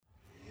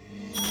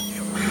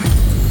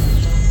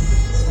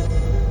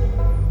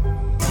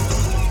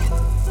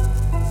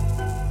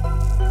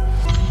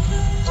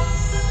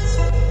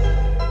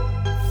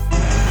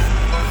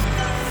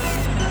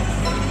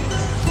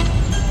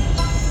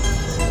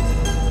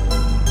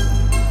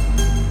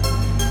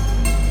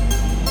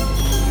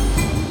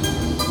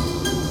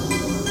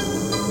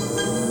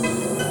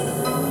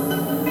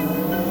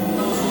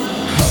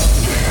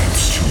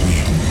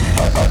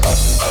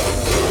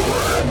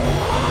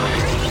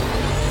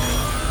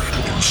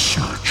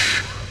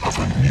search of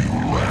a new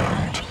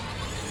land.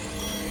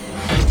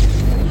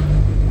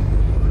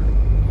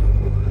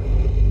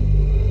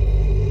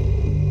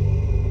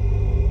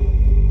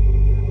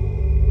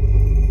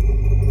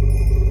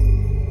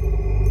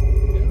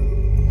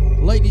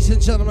 Ladies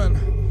and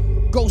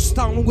gentlemen, Ghost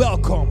Town,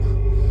 welcome.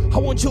 I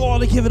want you all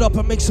to give it up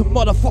and make some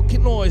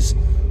motherfucking noise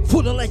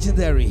for the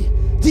legendary,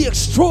 the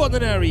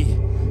extraordinary,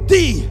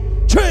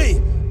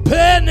 DJ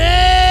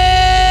Penny!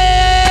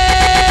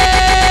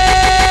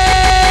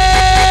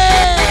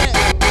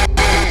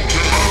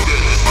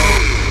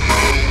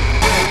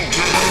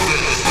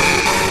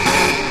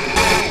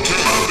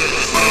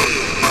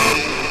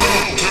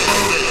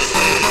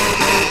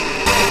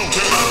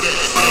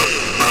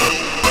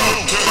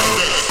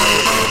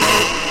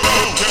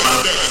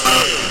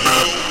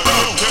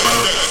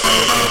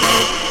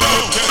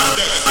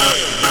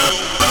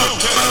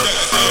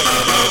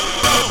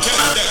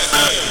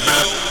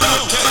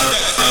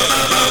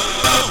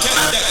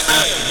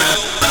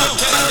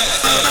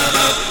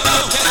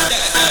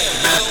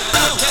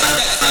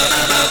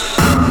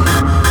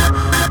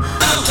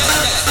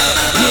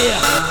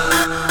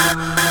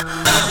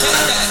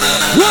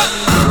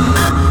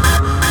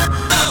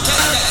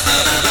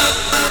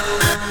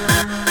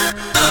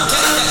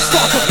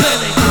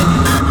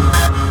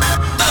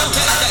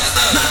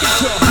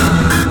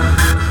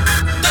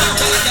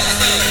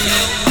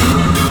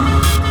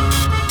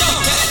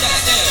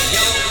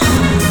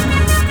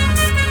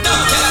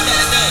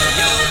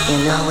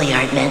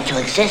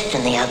 Exist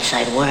in the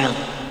outside world.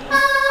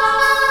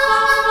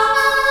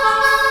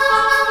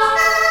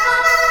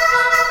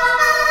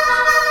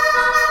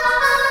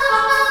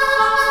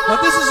 Now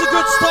this is a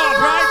good start,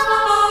 right?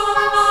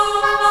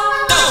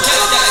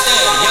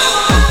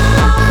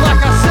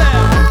 Like I said.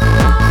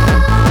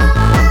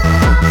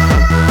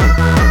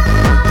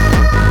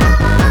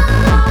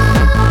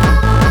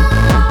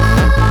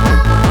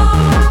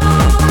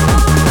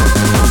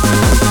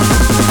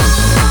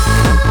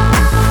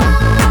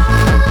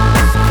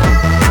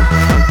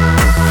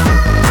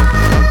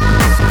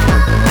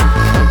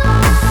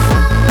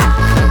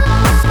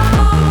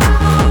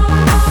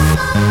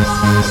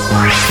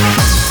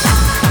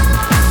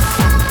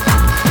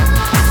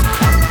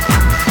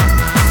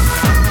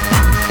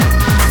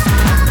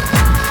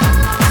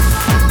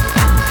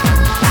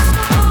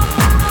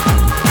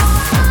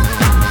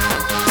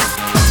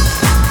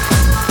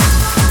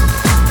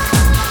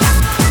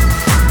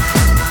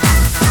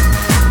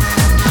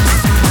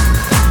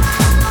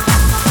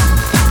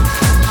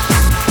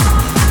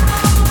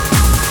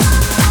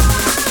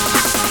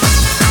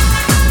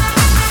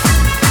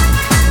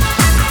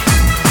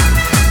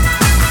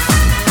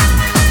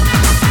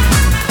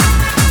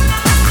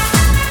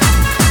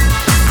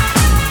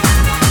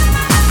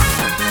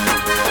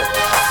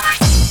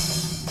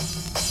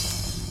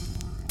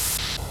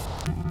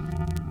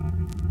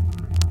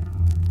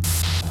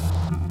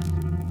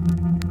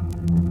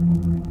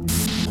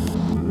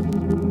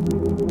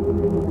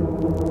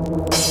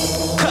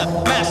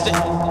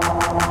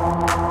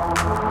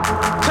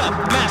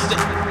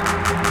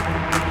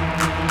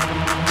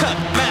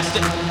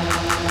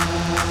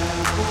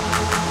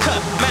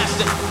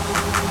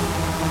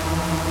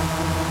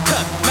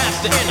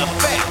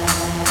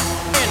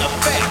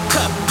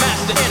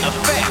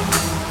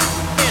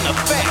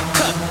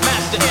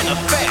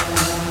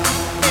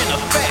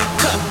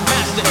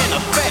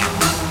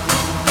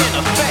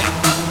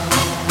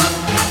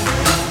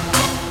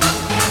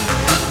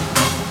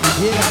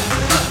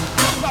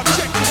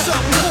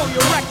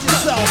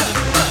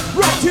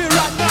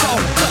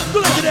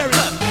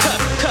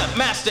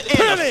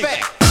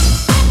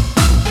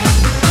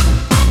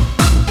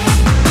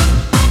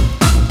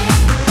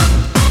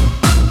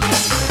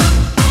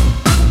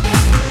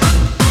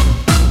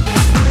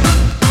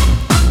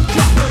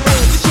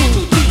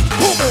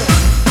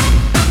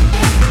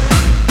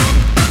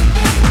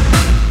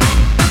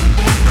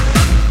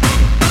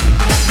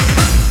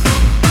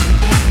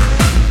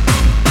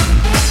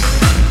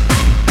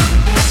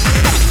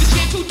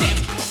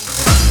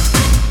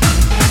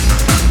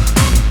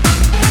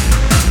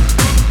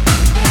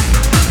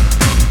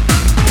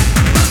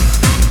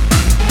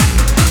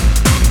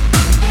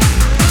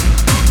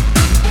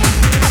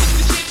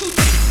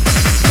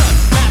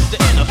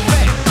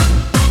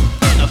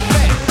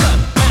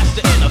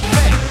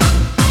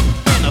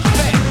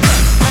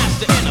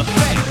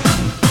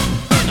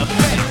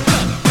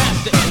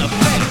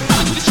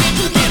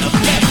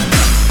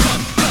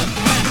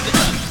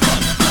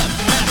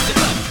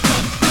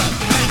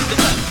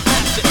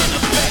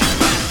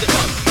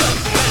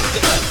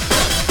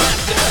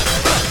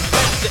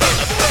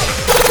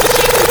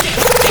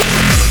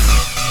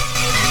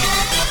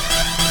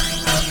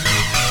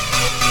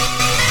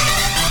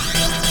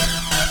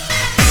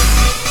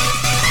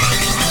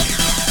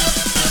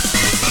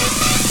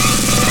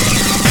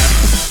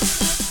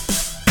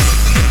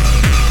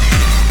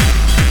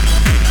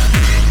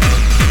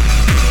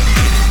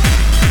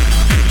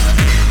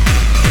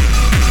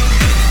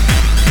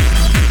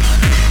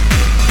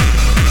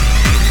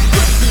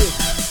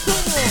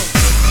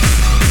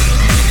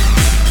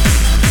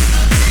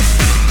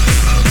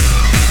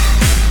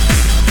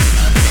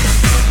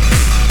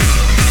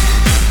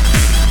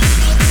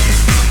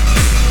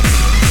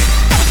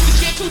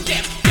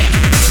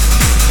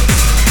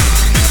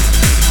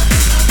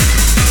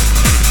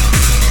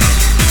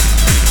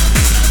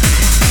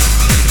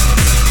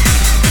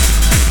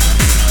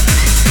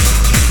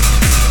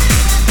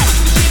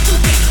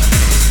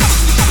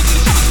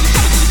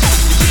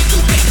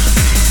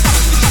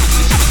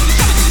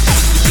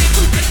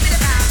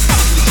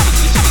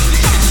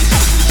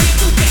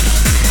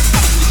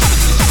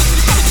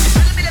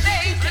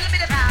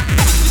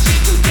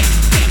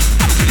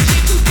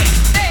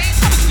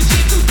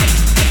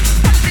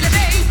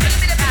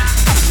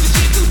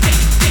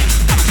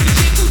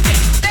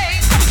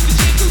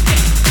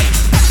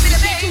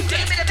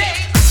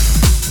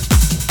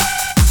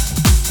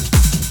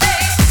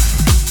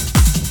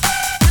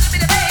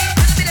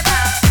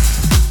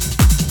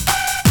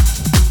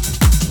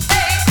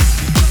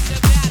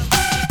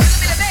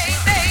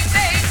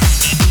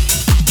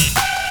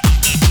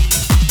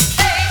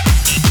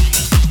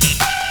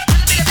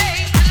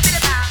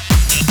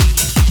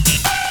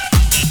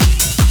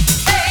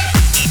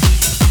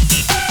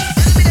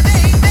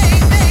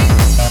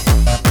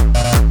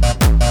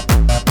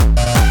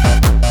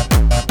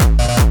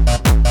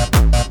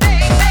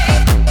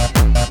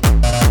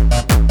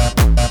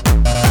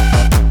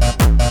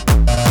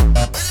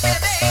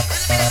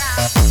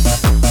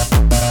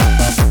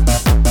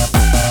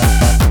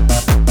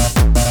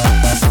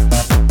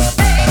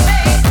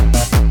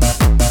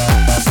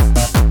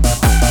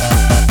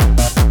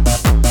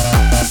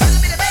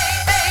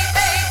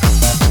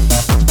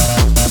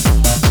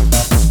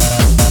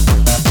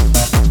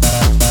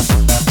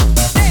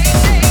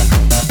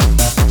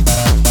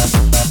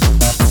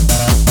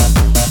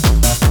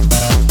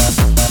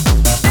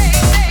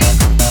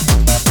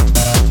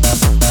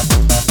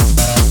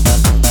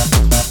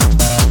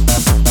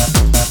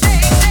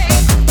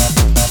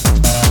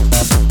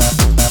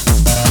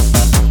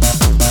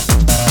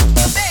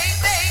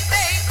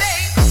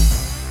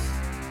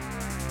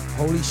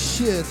 Holy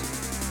shit.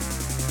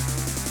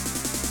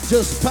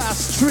 Just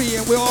past 3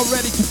 and we're all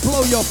ready to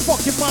blow your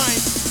fucking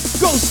mind.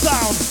 Ghost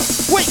Town,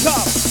 wake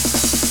up.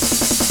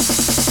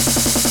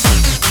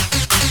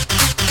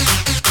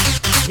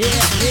 Yeah,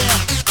 yeah.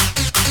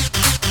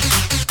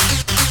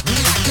 We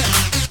like that.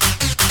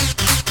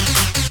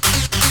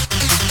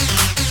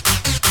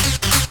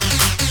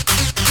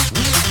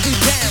 We like to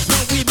dance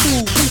when we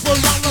move. Move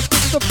around up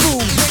in the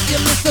groove. When you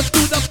listen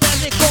to the band,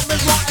 they coming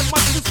raw and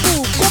much too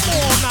smooth. Come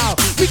on now,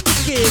 we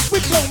kick it, we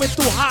blowing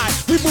too high.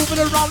 We moving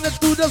around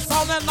into the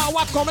sound and now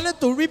I'm coming in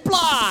to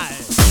reply.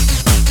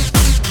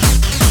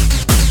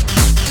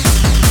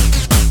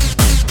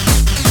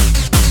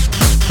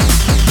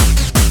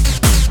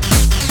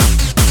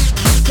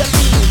 That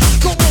means,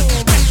 come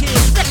on, wreck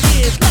it,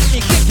 let me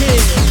kick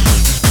it.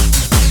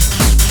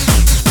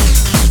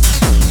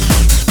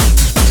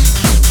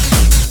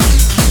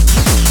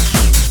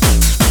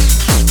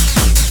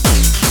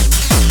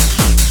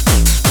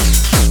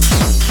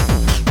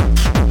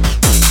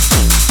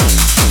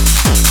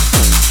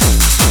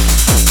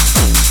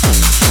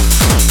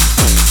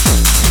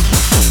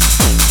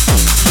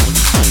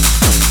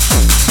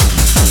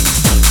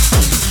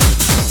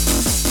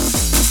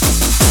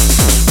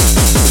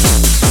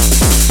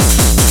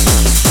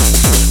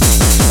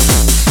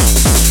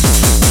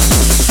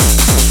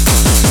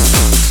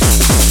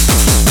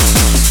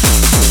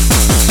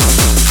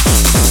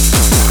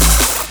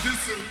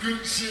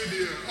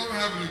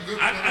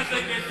 I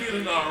think they're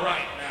feeling all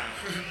right now.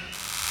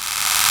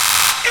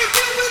 If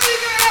you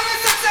believe in heaven,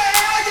 say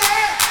hell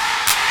yeah.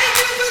 If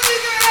you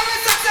believe in heaven,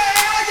 say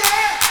hell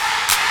yeah.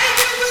 If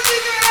you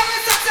believe in heaven,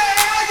 say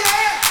hell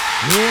yeah.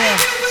 Yeah.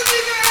 If you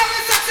believe in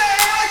heaven, say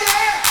hell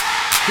yeah.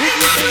 If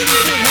you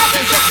believe in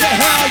heaven, say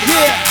hell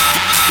yeah.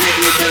 If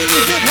you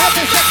believe in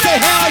heaven, say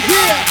hell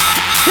yeah.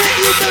 If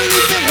you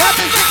believe in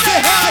heaven, say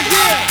hell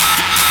yeah.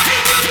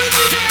 If you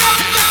believe in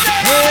heaven, say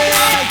hell Hell yeah.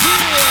 yeah.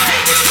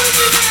 If you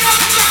believe in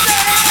heaven, say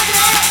hell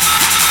yeah.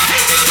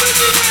 If you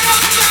believe in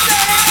heaven, say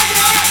hell yeah.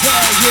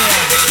 Hell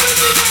yeah. If you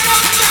believe in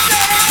heaven, say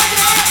hell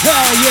yeah.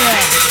 Hell yeah.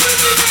 If you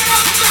believe in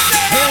heaven, say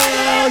hell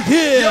yeah. Hell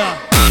yeah.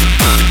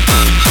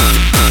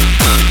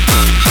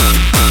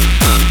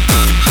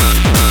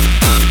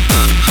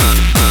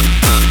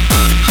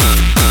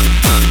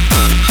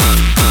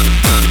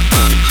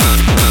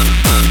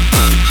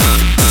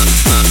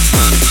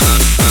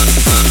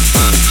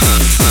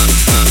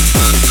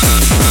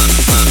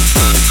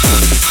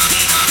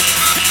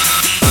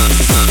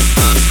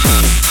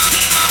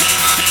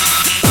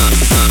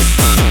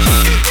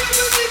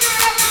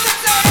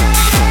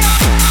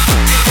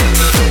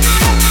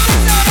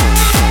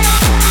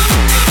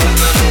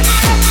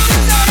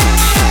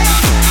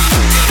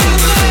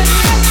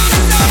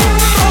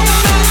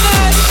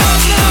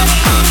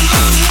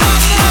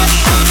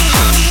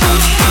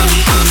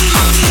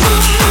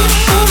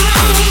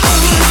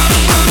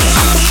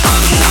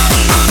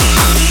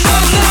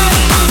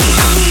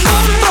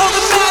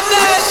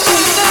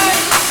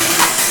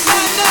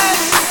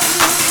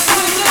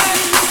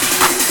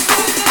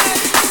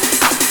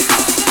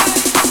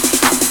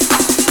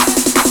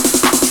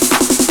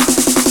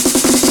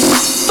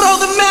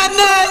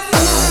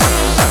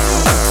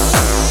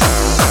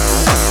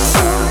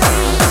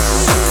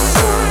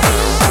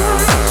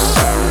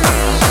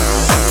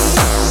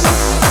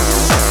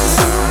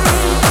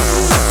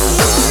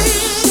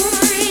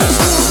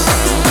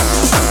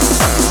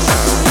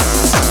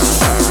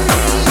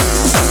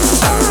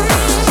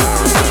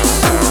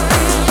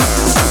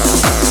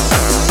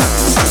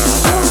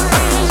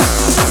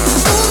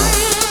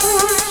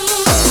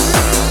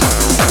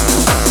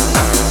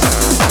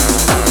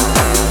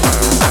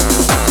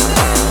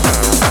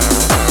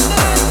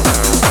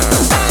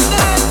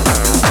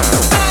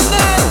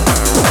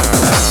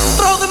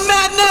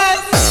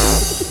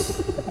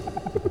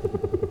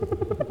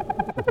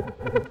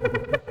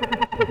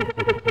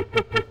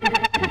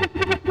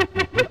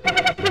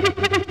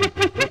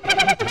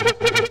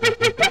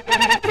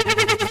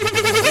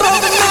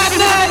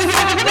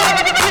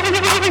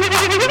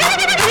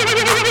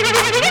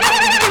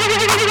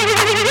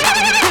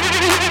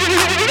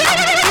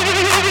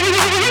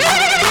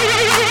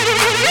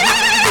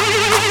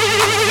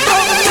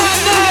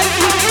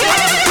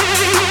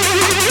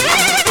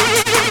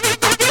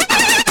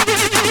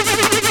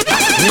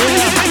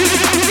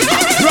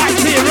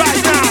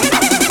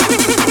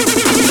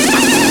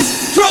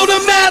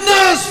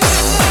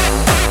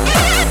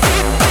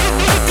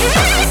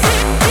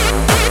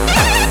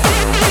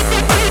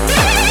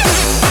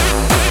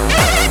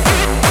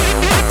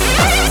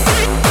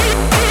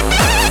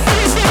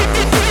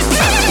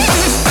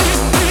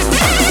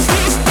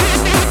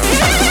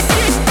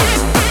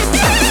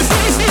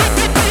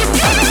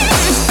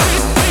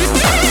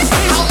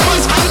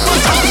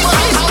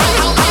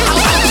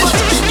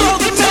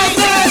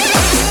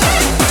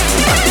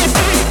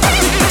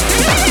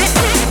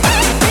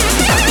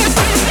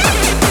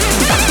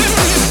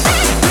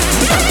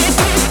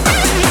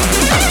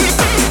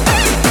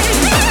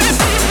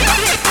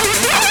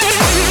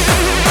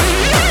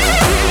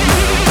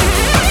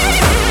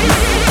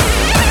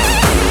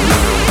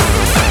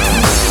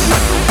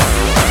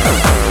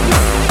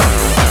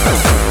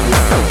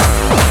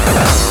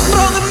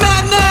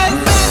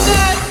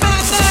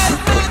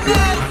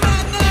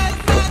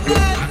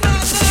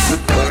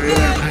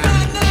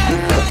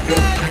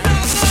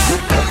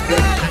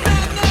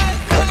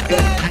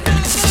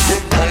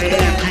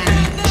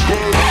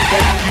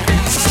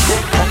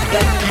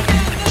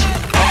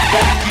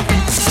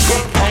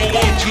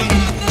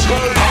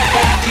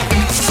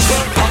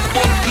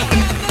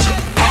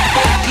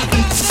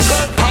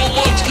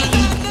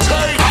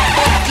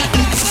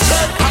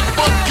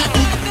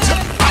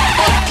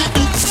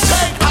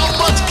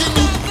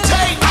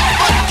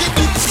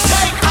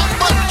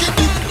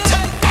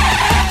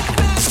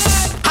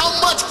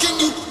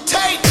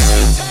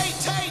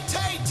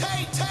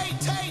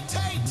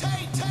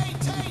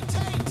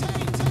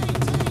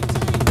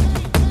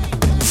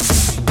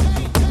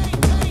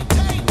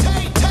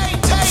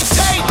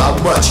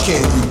 much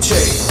can you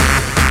take?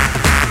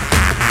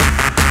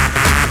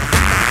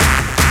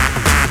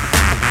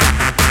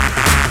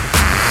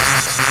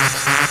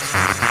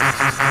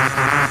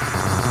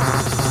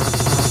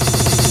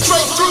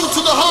 Straight through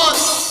to the heart.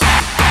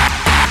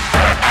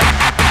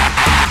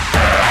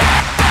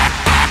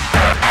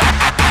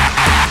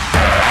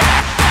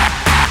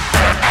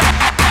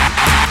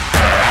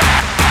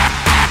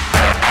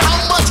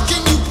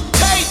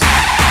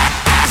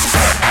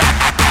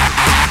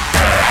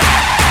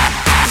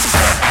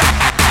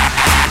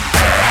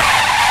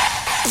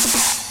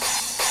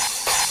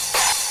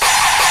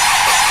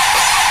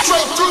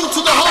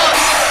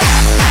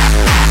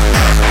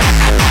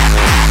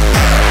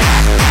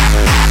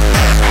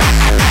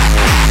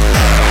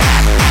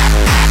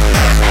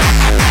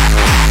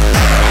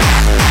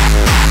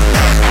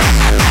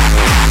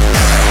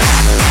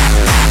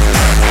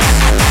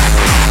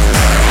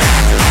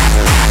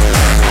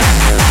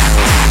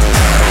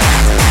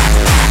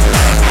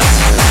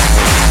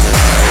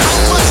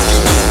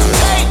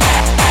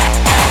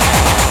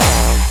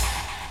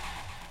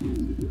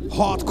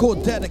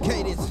 Hardcore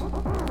dedicated.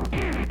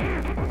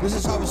 This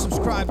is how we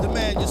subscribe the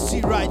man you see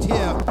right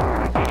here.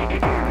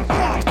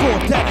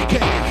 Hardcore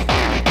dedicated.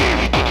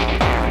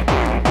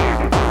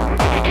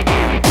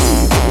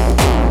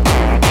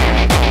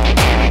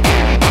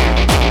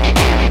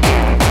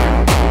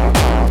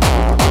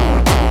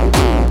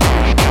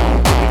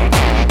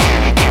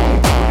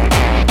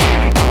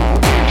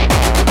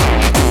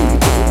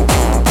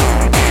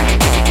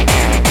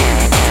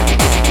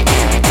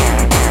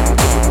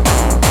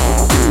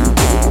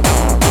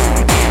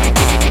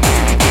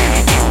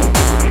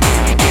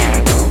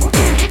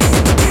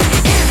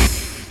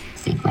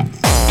 Sequence.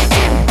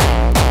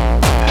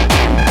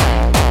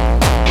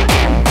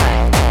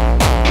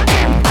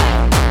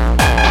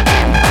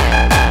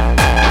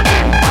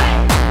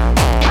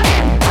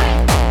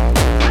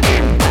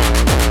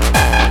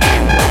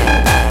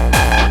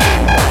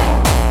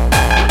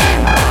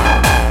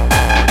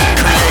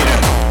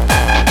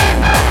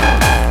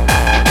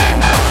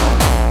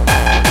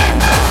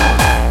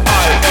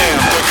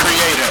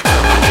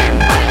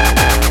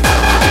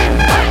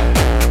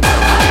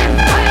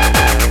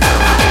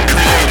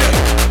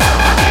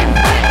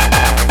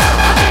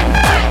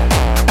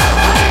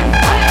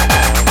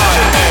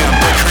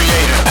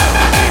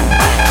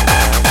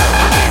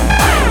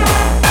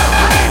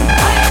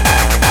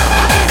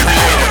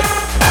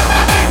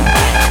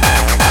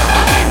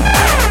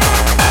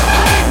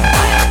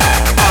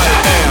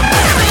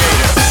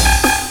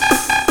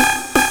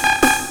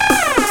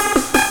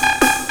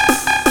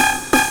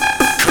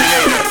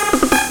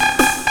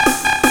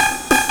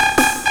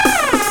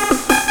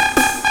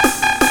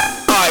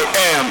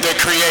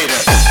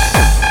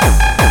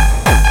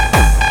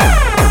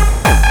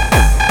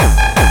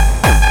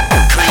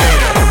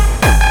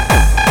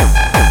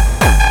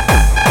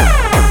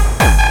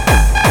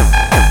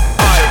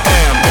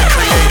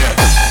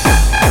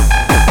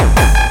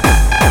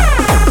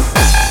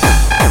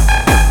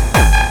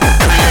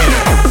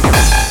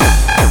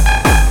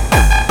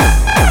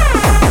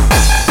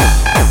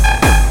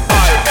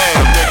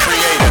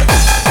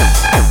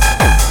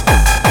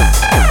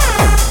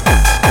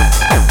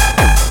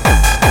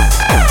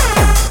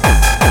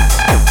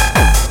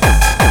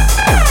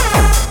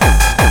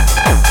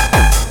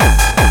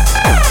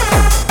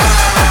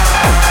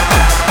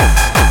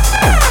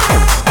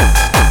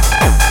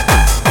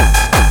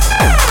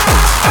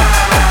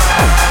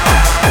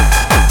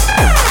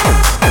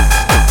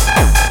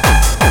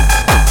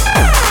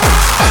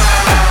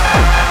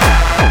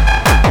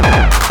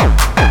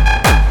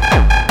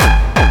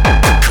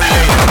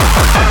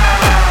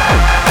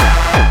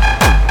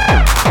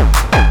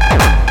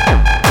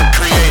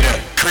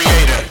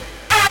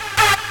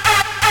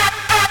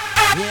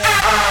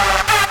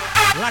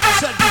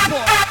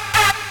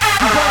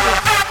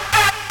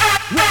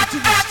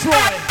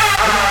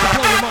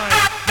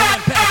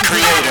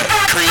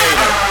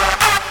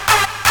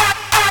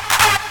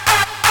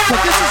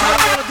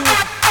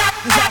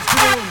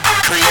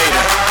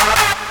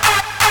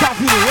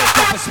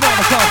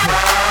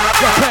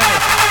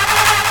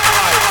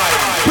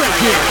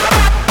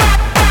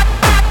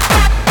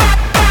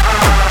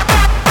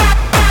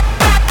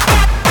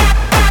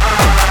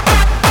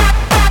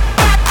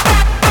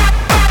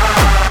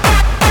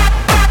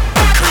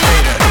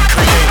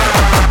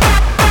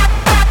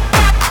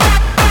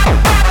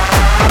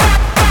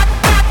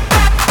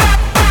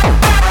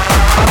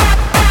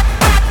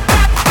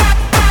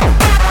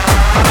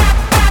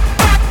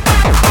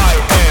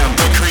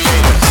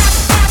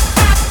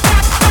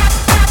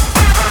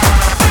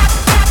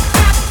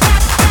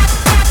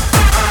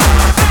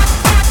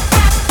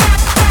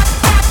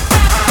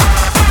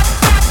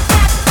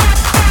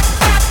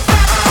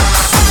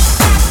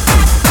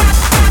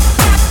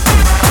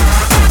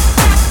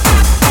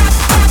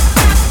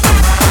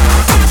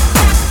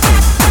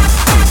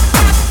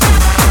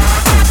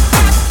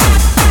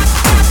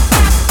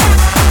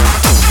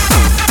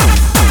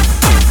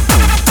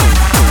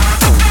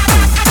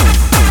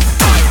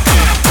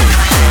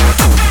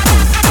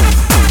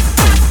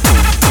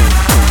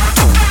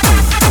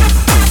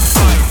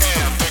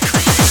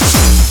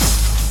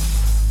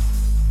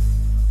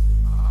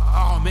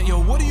 man, yo,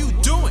 what are you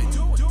doing?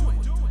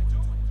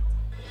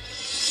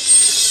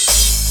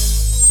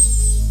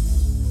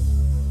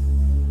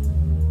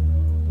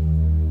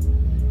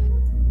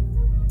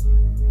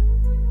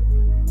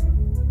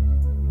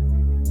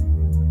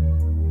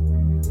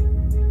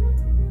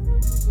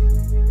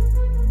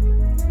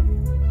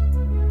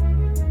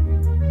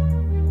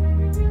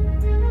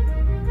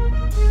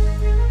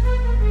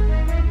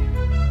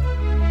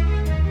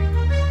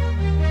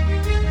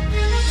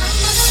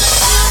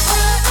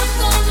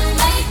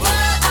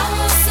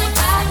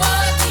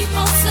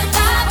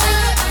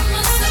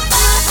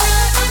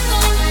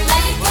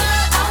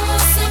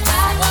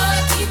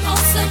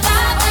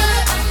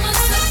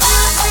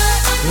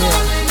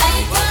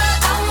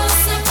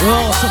 We're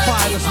all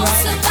survivors, right?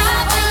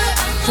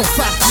 So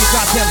fast you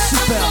goddamn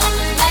seatbelt.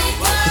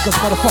 Because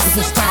motherfuckers,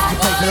 it's time to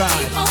take a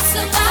ride.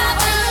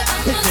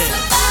 Hit me.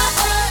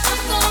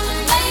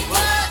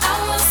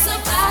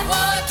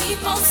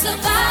 Keep on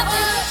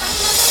surviving.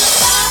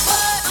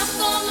 I'm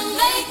gonna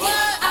make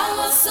it. I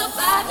will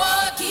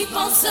survive. Keep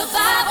on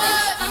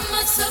surviving. I'm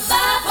a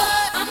survivor.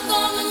 I'm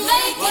gonna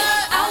make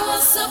it. I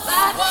will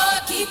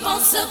survive. Keep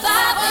on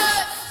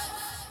surviving.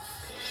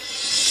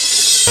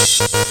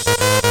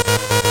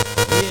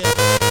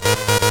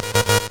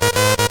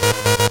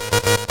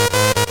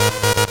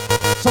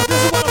 So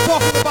this is what I'm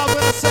talking about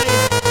when I say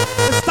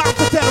it's time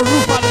to tear the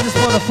roof out of this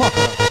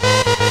motherfucker.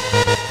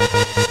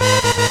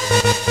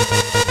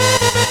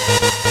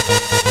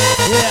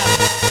 Yeah.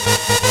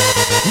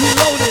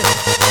 Reload it.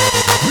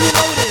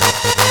 Reload it.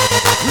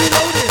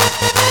 Reload it.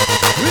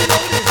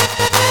 Reload it.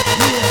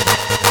 Yeah.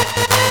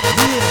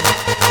 Yeah.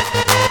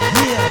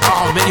 Yeah.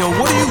 Oh man, yo,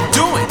 what are you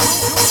doing?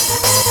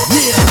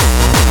 Yeah.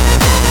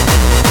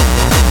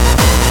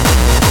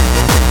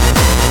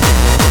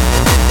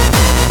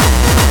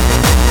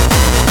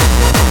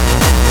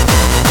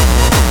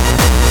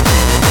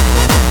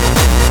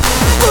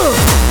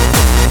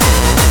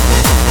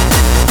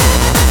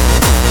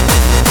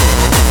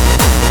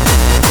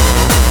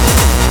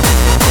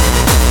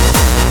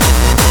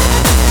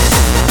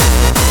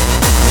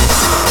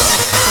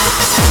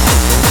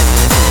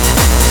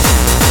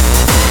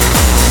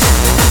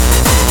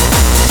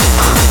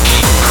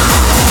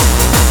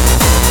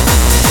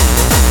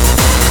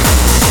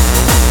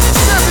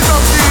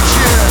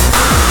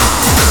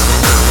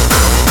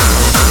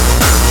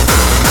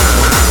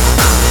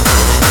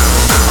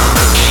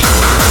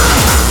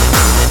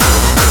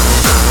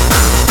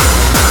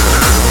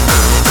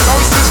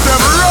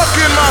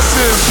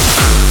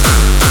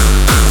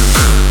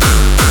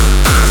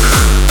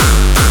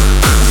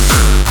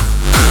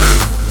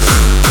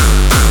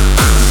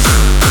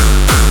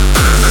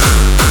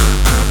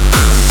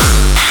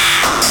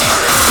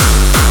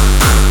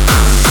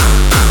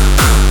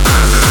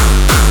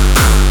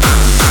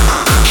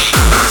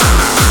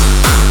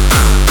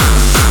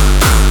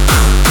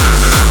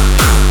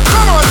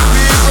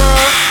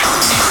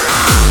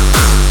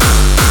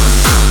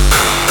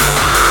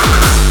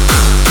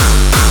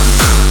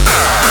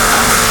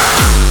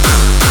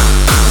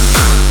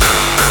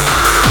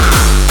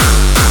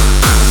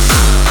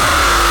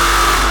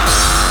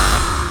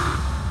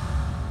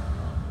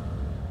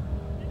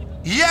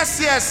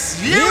 Yes,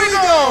 here we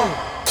go.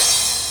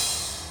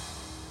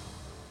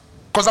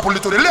 Cause I pull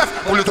it to the left,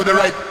 pull it to the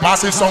right.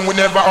 Massive song, we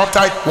never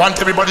uptight. Want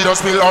everybody to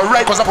feel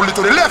alright. Cause I pull it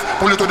to the left,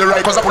 pull it to the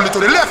right. Cause I pull it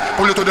to the left,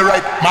 pull it to the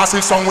right.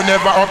 Massive song, we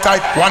never uptight.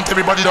 Want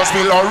everybody to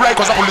feel alright.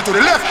 Cause I pull it to the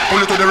left, pull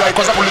it to the right.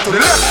 Cause I pull it to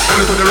the left, pull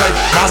it to the right.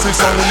 Massive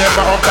song, we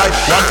never uptight.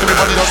 Want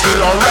everybody to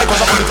feel alright.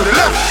 Cause I pull it to the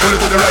left, pull it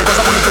to the right. Cause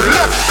I pull it to the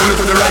left, pull it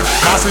to the right.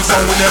 Massive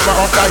song, we never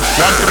uptight.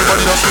 Want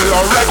everybody to feel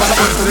alright. Cause I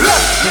pull it to the left,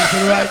 pull it to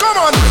the right. Come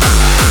on.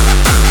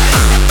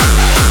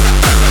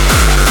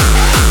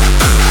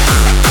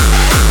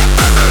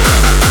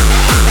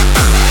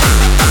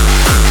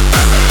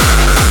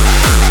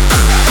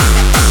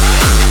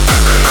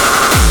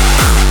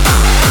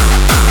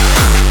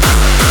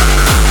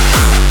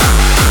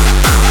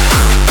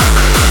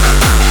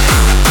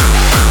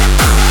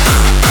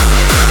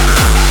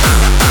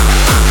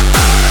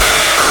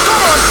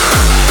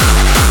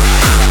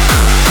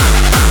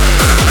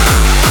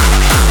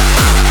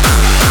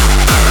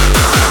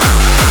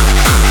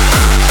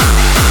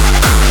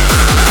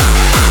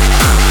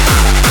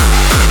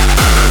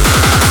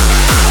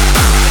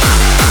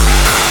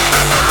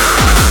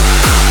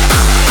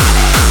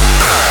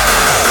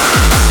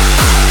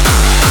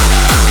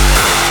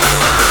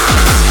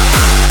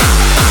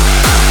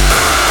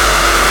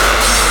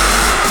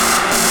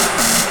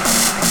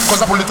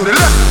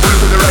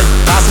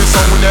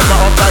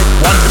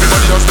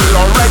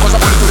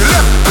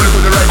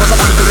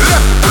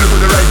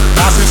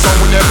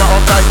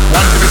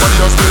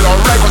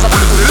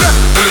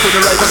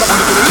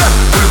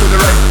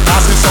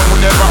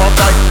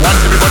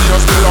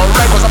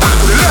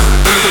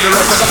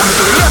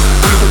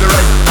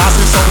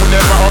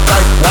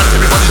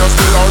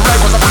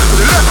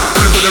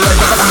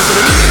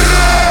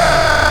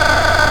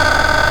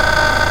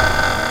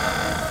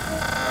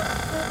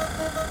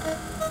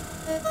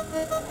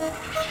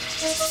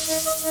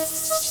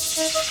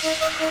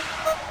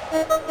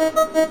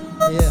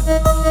 Yeah.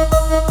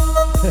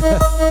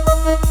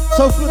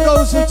 So for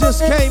those who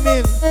just came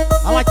in,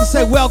 I'd like to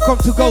say welcome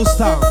to Ghost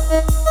Town.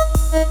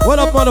 What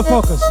up,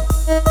 motherfuckers?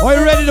 Are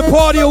you ready to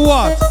party or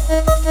what?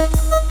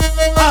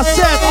 I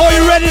said, are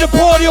you ready to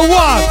party or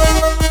what?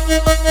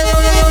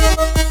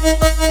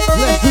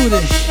 Let's do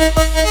this.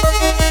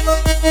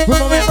 With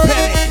my man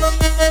Panic.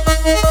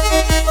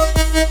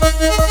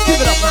 Give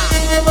it up, man.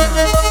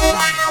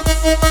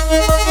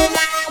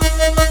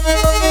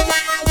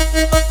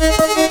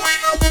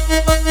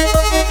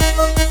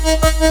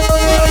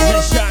 Rise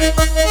and shine.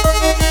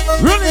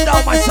 Running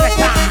down my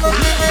selector.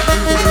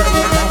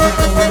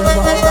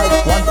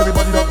 Want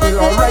everybody to feel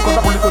alright, cause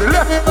I pull it to the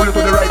left, pull it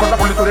to the right, cause I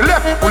pull it to the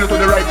left, pull it to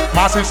the right.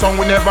 Massive song,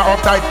 we never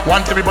uptight.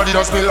 Want everybody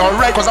to feel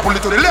alright, cause I pull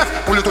it to the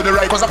left, pull it to the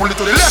right, cause I pull it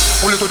to the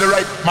left, pull it to the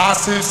right.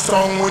 Massive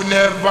song, we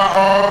never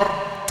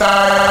uptight.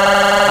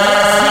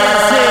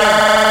 Yes,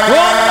 yes,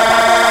 yes.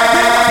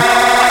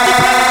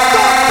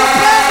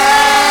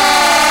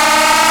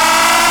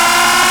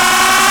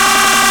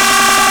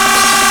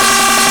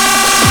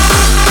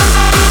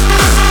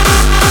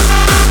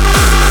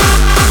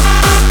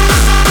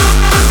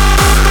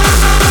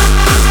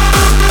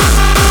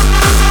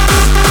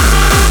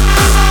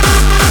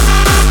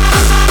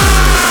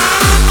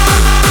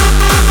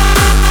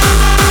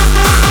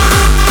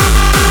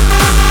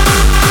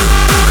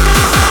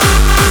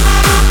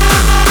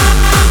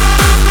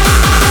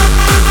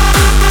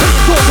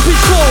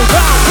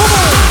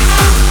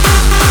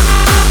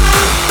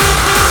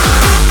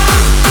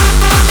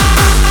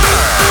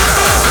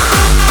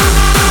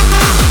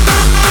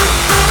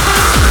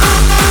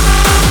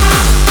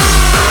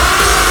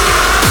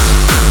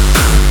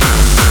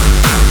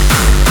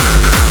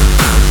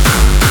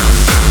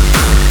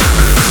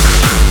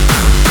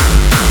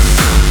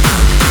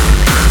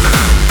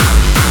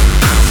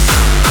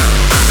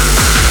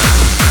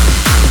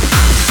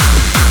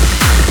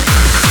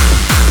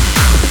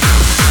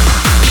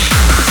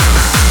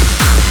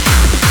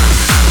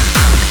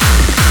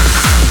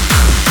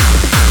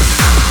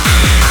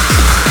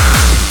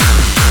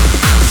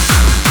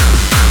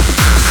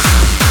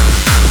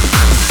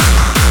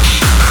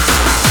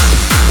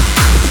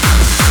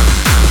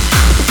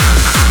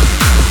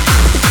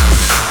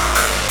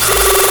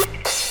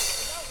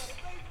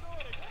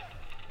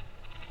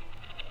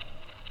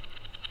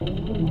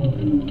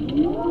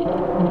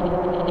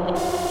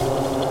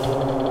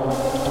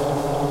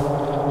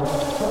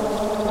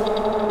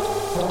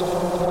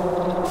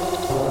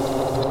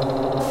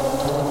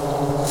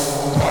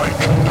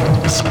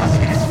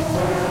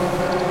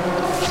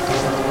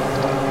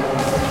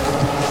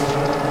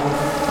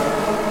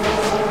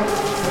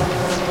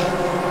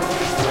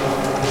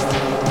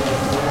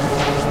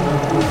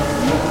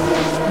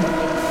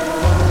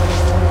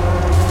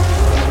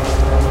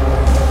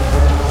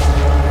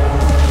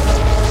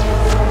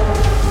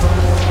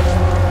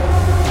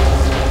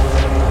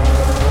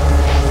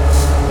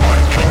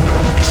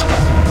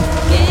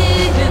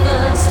 Give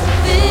us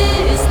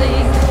this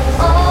thing,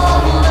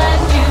 all that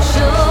you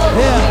show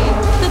me.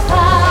 The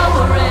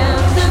power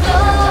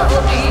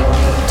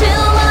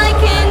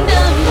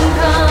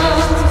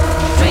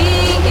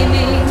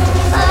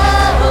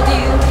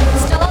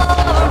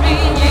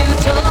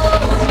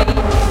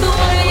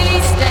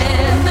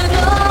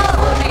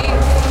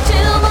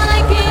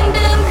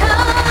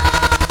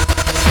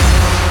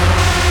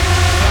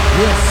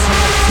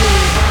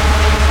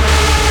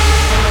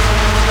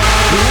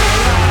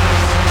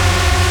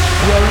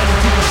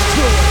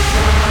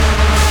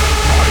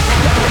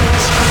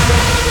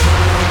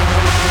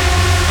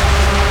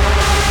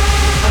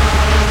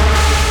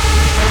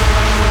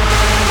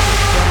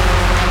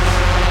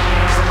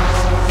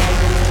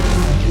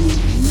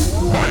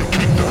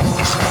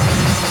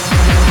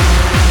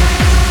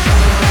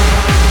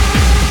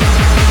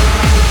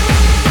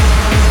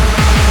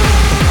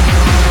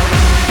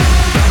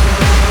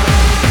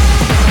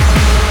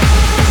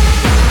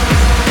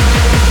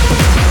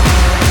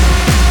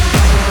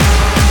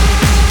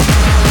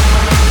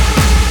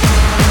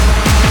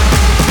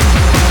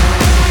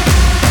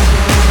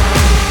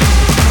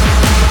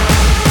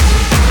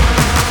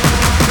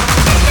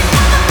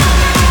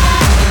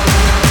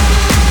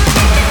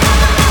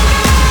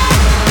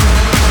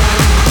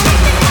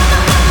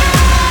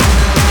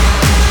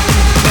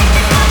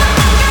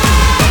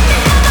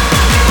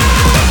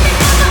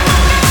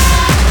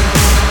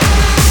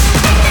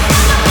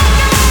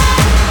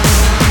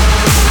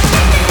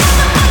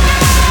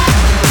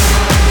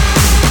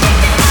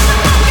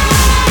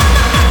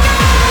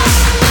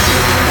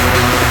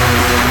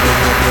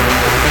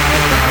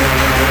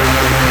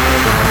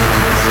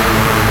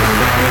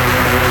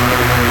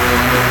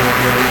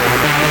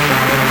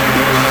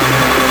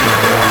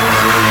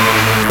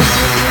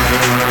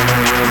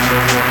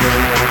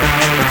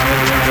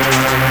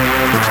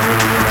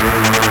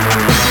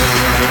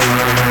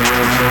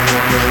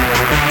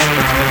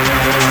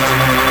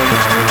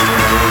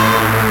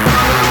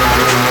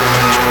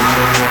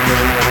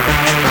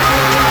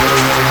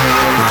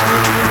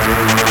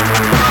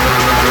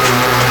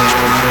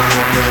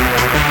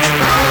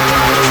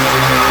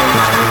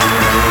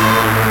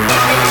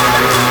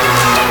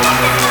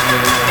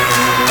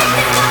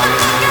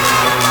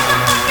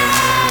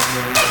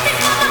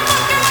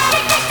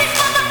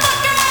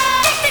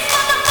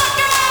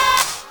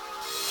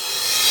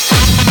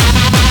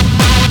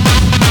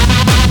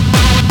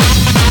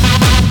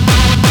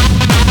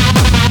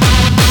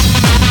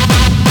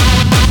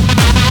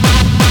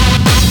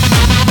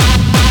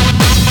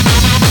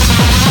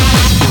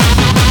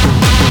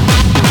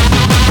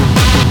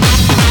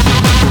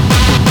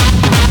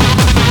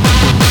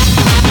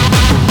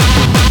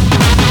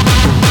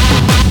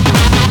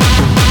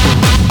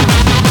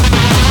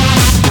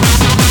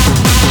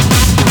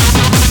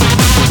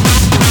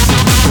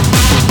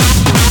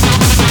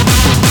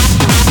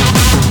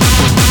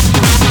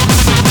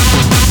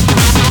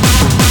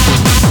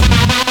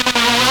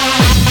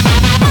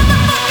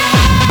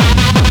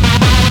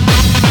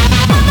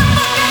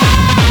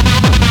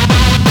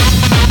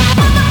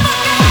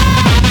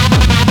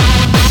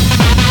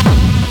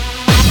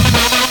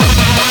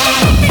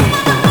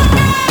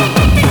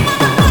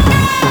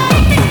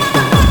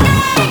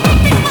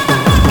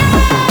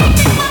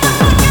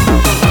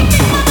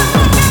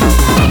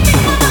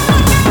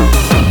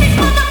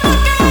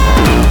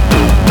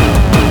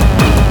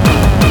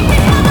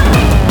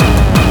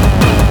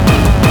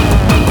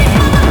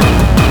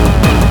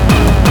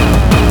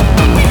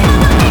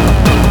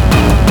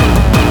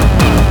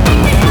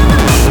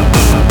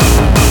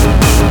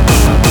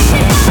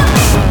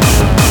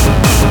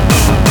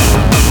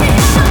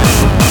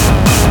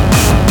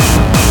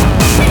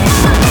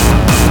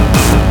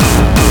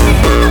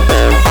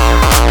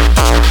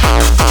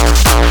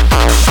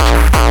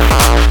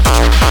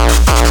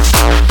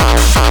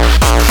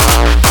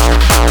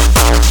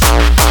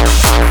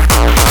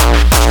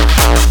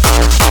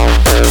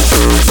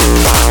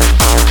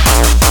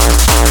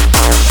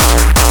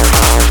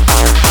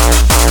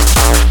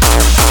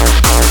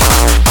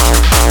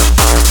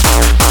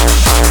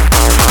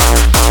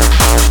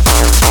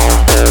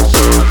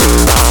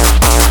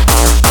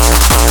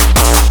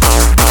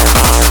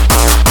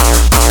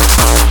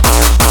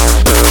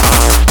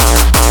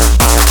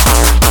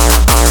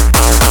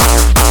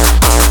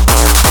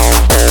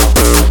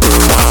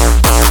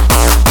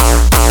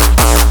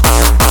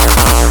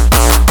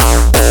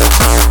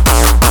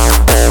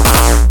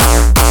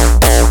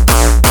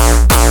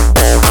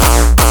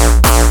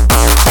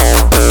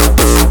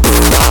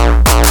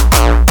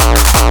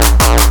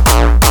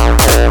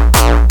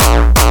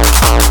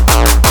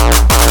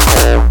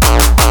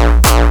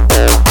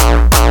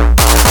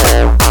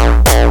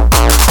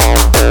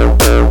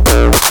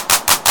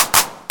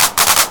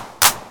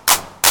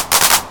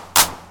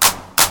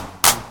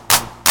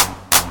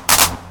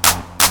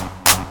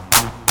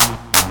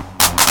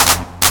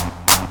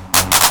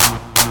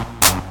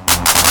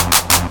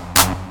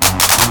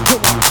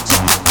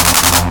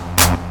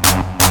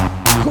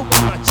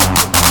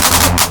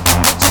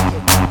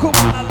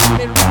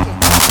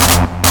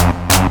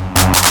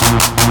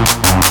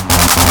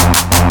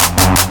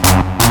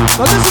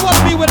But this is what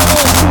I mean with the old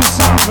school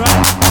sound,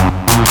 right?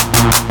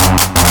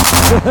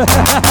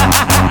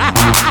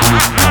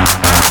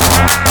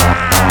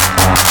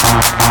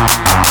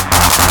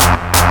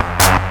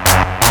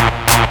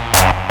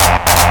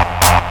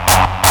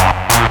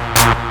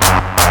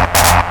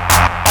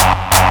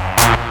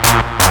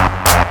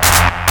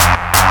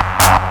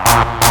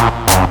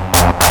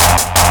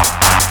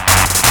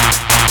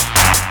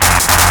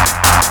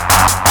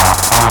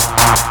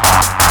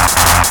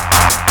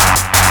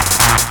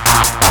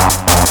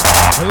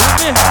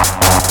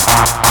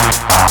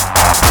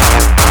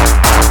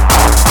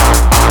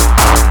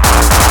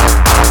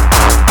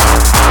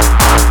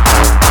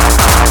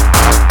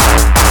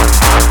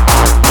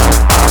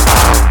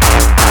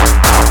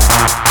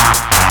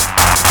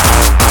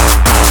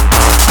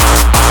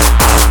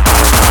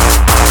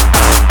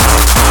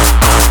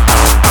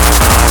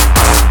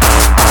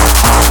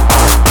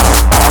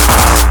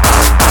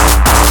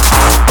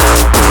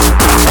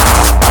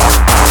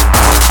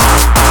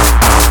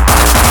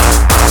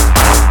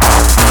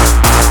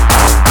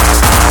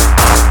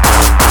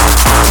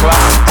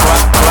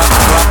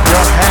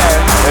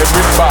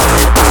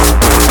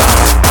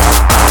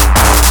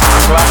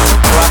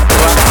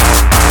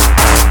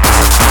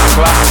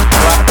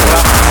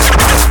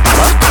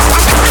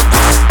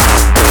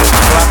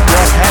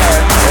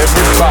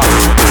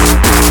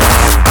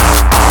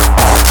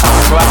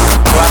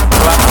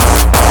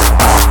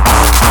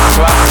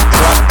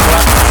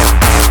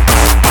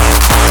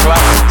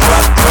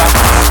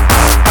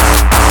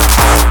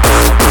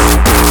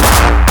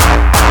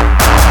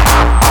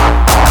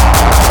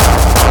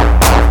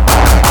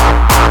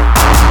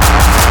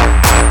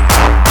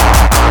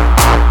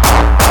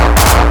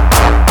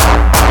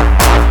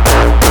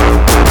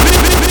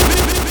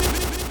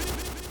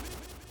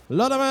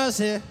 Lord of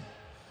mercy.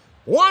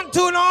 1,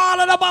 2, and all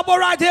of the bubble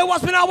right here.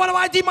 What's been on one of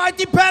my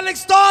mighty Panic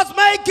stars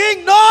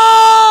making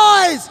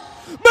noise?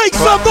 Make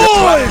some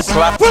noise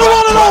for the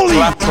one and only,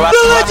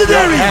 the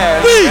legendary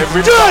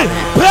DJ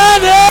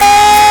Panic!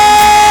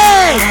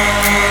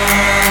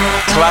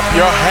 Clap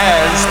your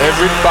hands,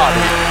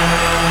 everybody.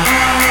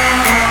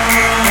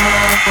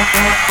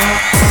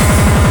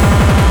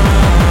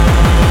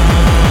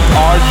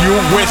 Are you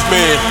with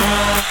me?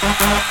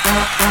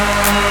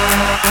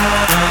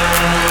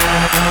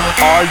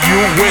 Are you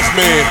with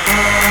me?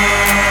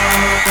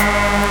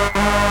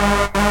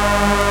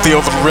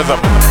 Feel the rhythm.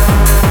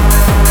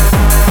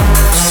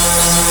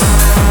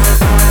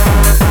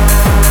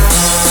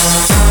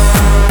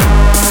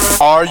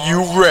 Are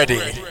you ready?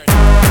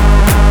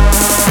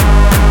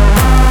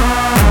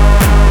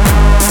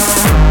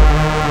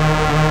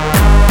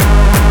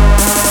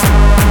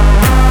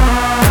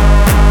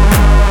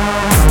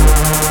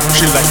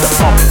 She likes the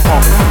pump,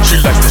 she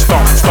likes the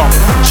stomp,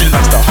 she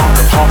likes the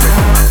honk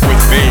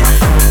with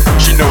me.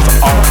 She knows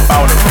I'm all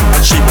about it,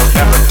 and she will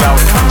never doubt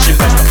it. She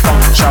likes the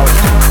funk and shout it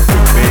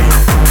with me.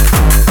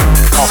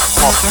 Pump,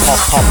 pump,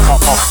 pump, pump,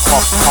 pump,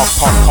 pump,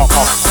 pump, pump,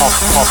 pump, pump,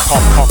 pump,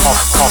 pump,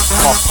 pump, pump,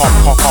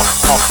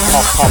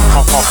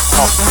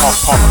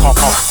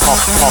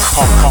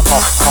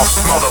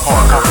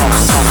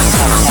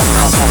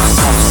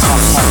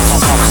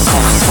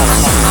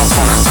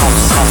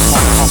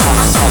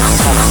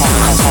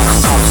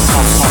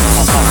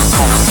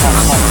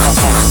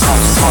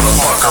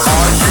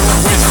 Are you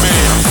with me?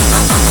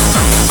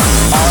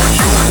 Are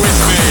you with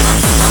me?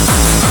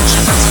 She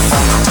likes it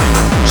on the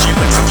table. She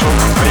likes it through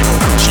the table.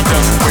 She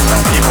does it with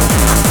that evil.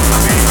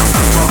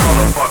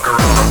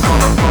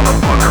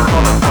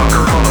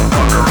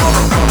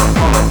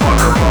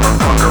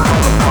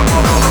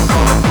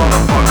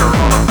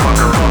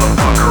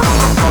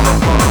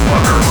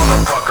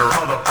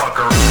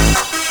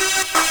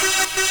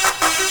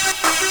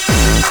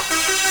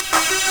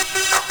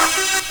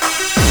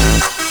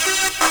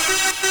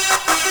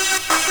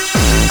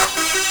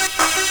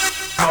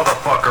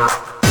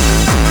 Motherfucker,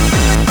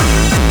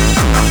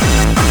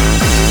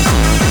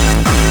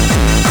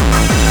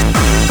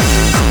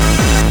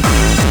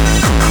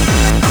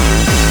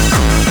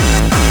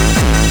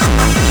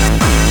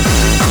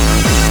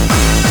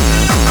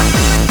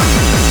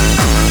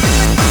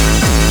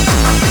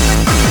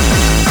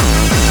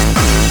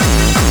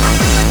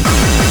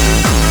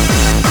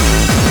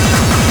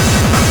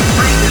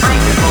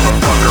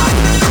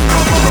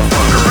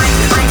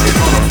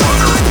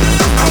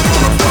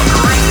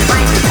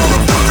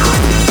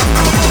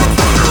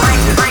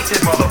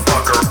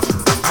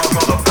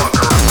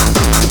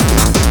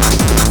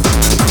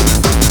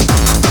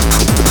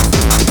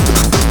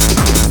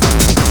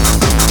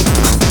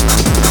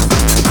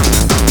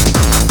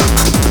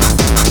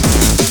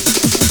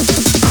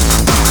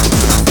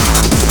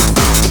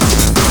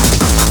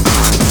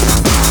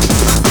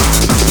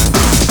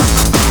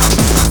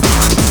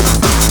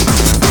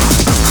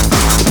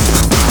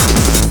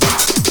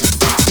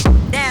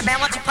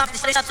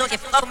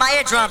 my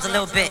eardrums a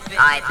little bit.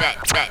 I bet.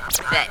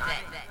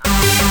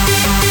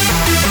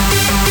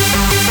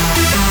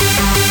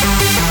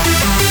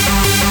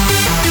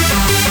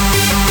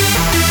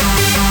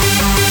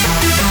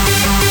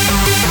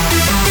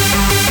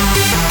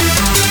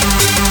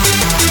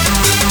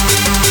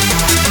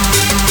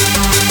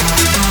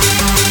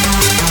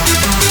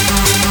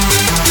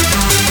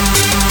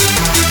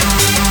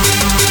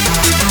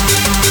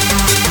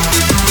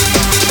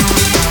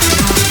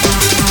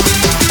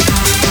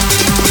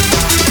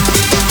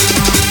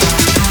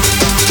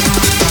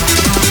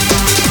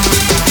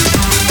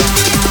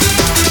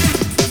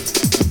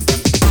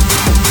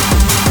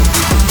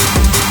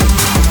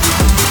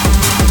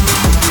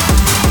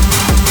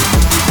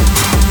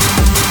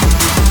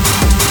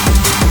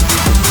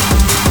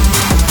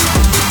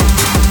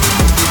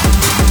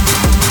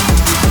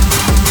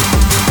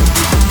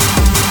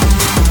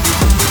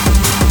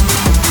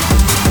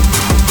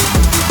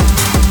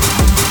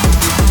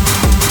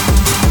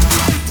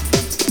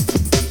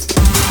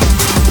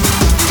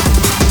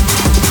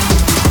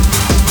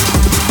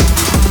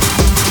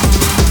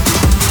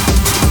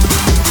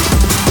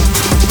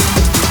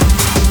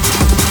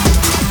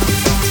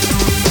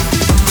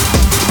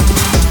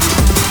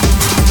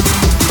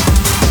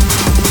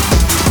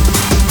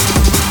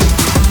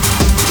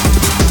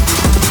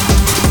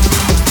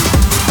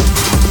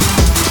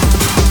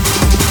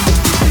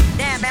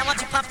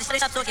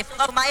 so it can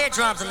flow my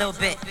eardrums a little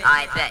bit.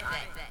 I bet.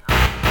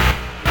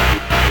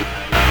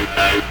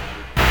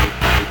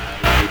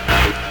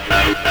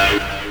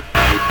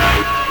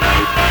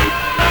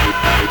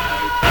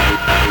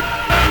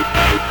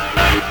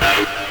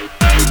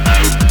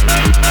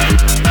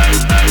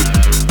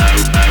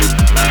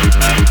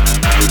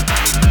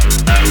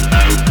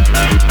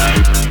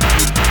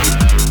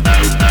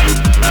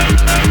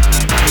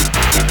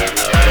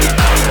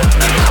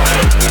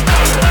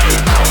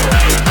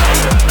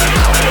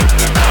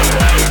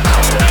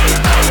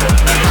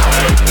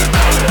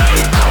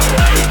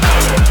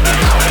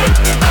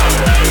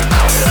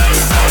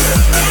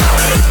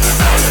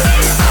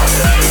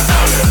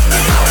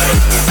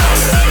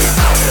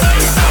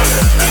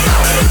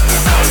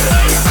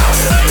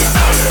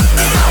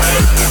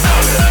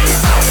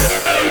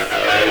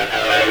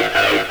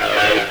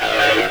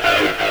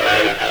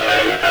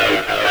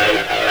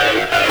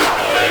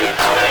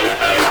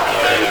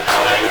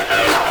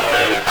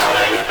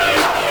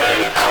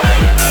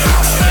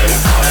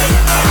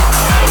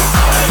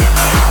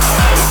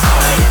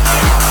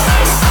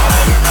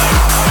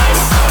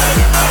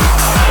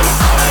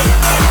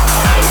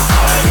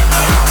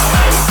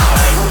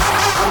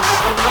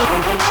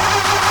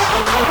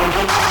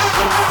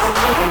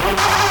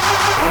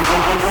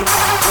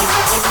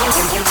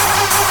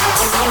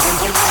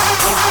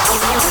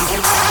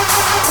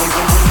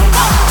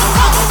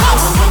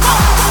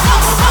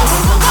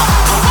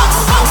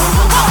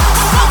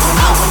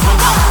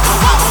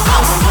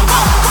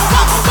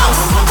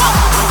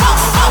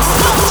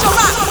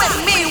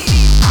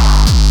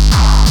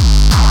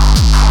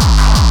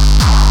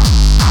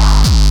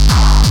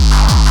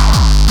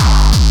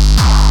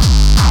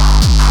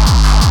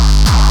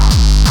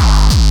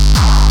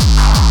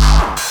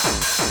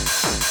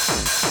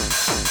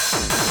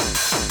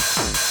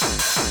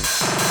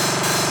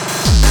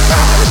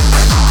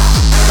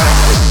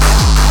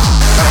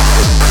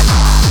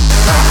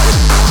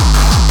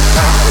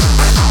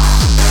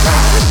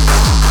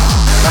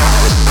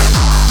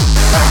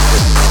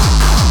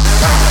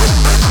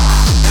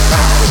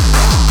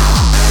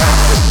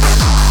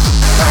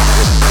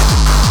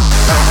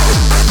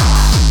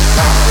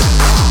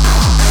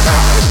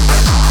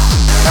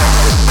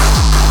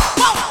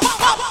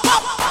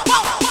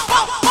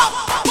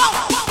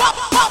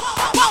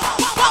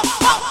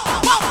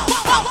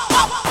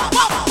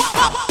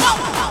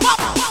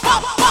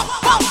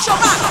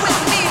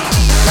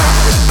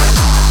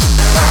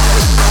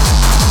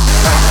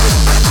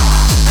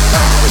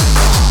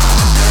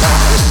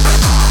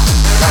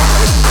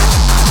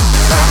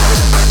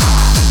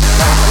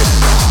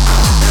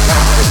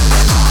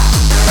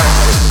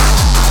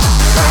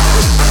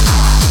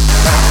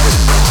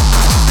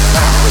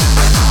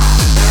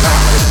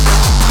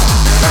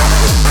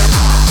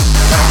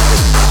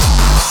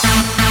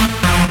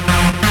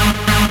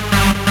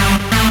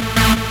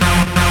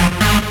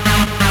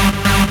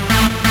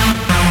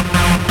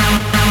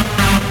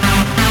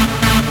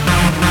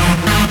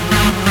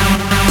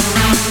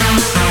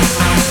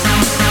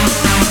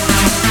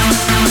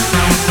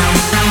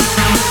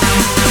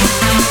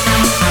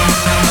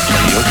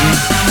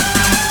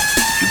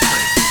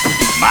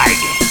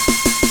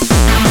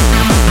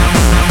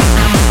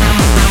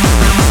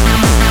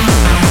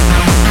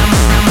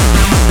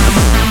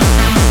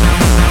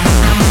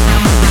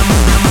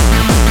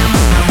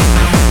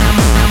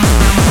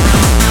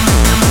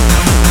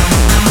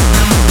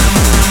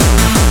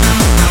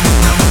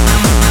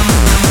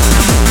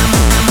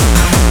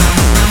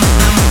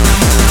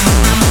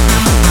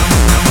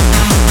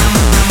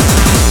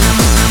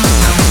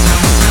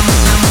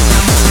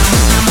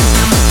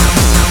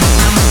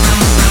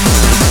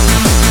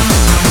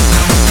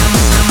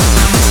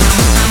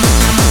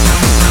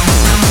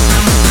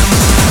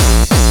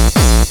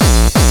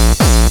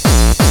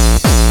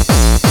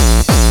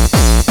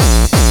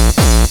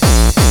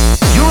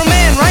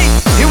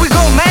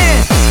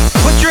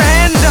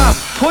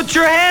 Put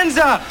your hands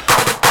up!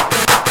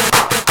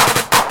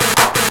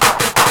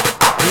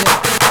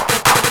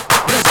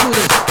 Let's do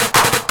this.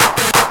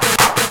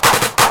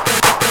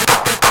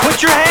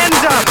 Put your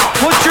hands up!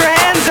 Put your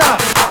hands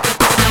up!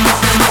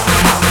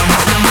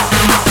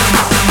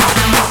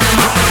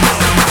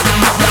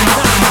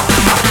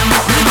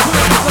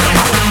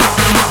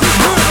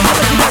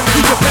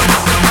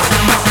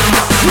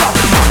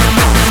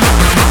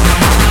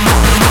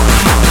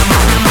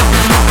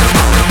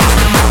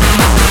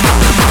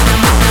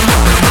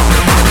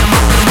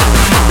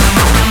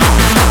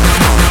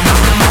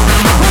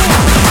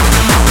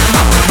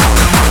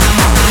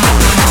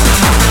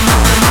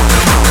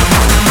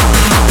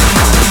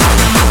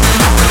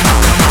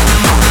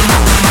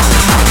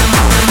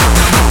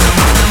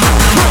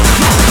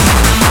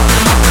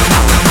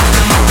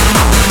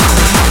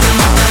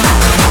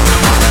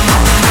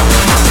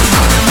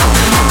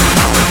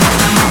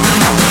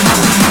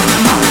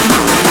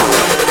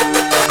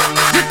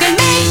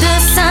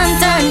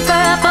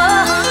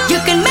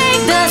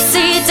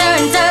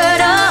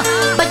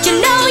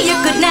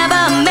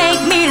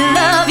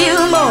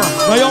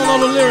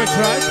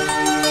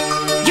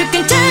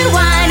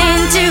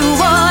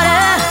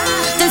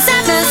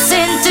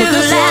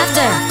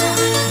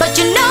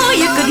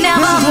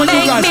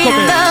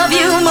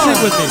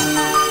 it with me.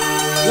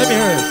 Let me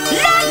hear it.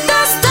 Let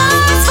the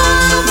stars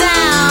fall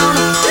down.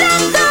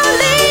 Let the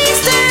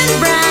leaves turn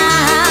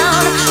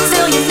brown.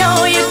 Still you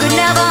know you could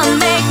never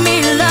make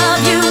me love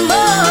you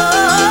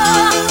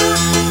more.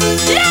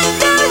 Let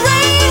the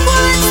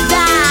rainwoods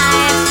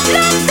die.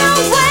 Let the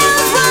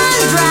wells run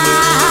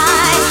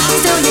dry.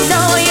 Still you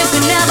know you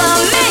could never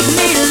make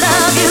me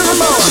love you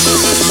more.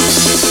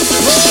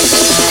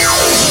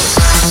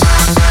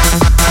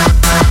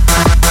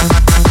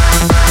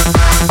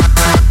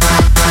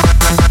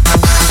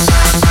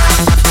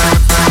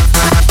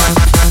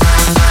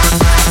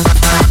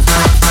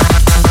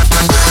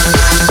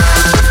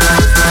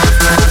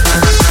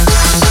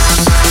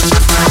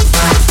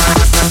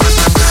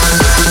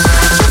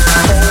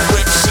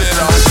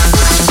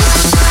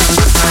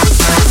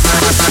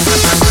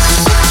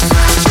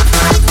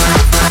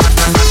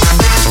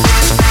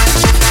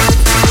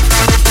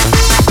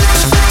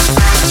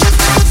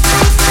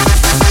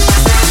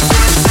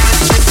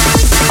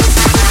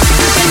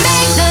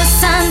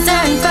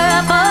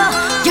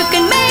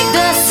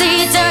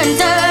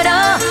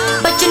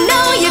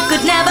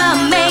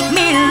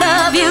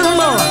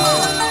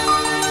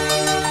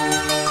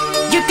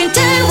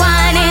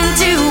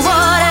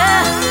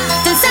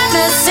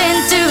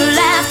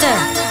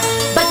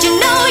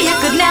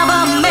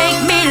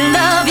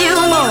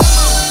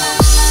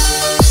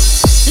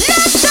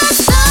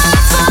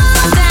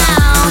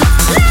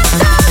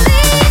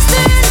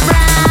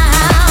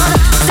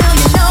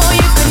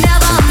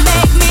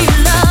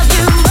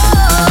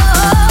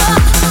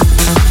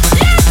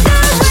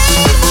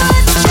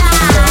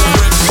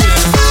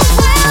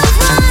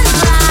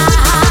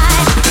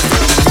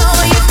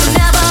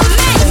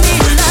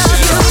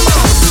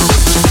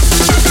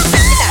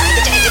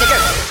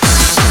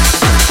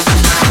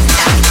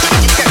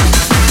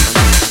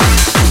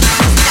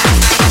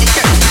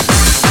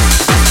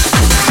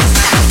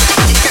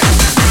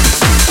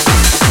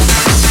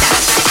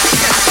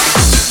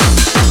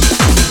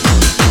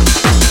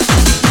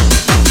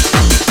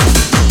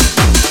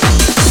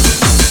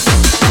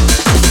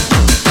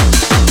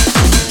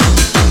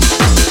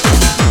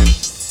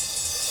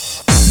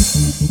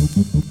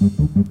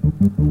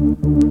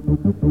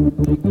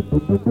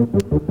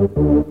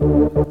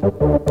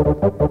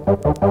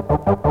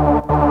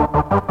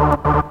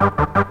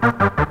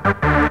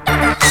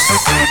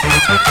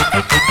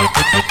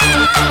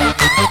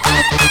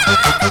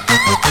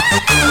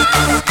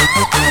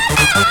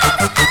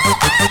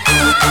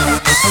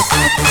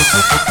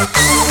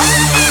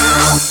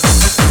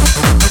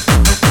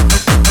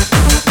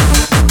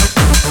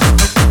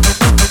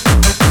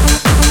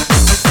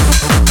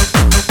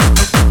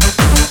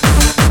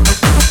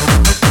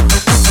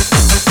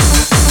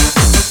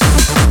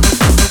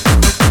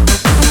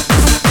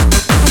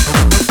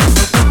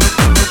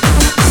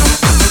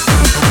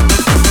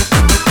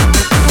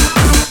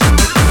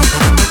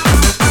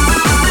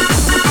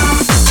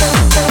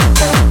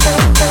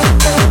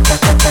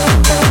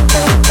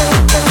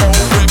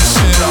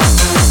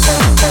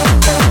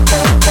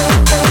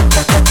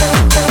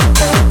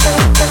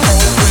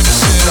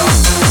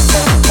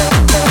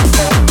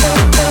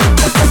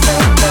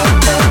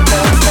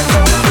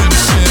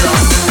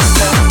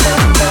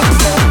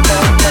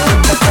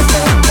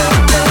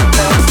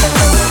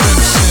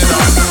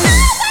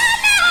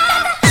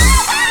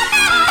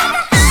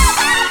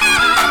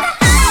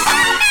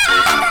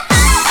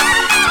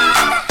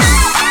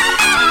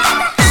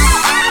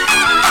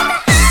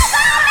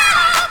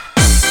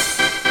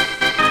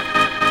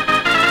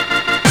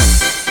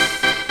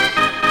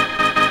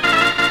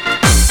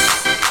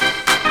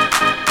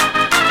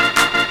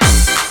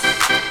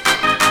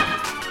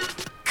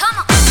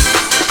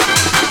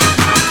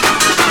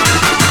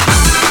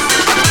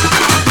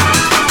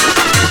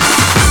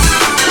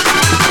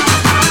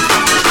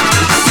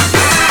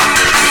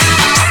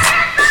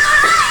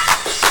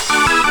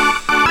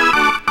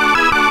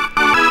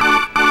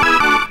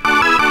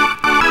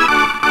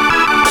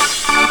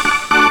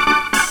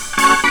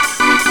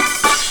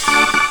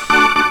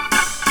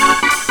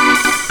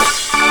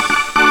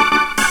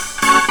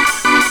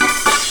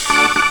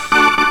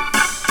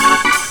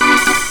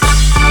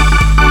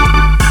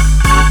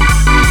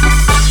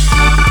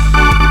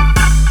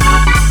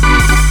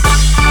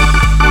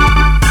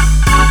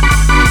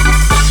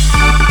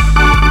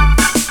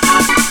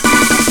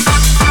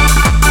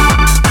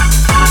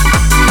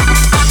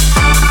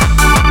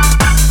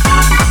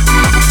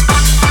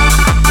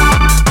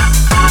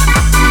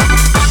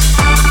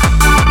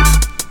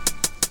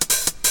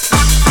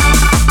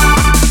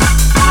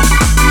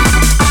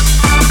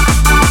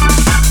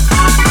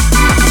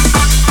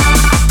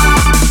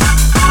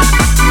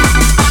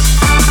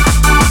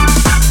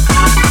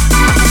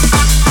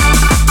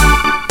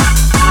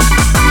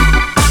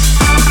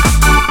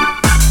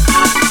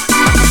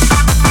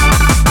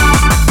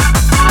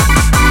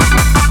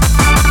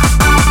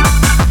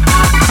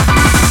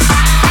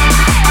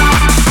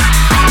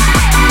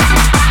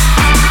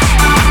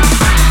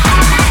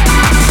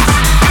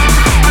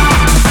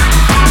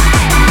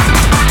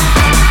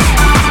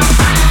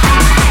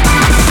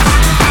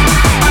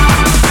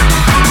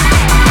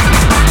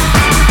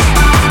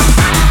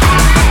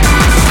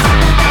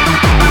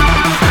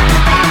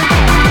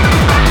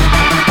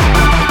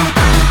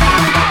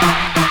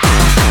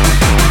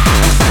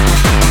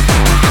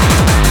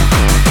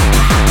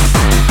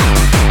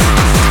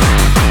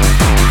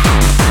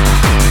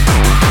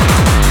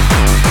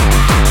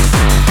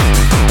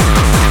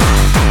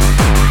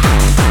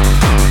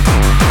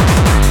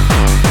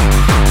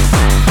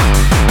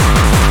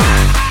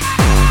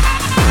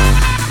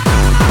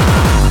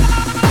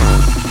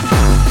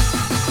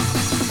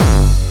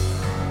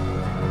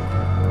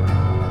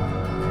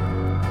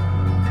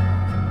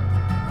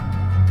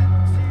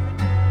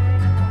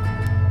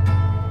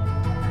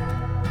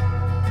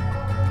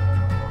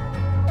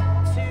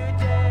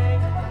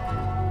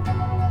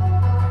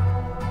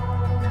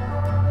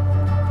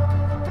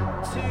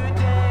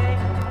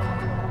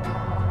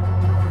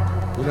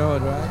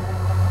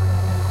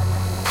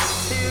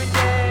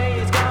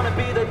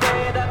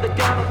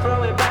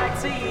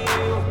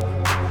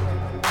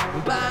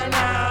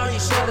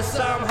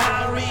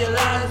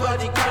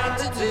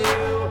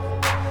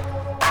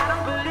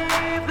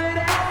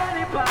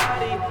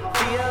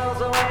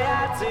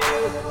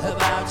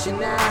 about you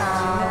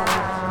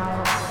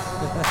now.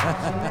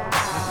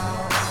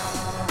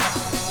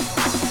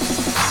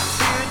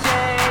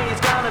 Today is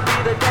gonna be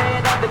the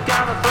day that they're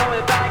gonna throw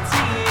it back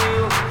to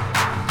you.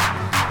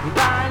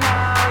 By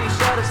now you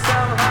should have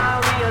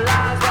somehow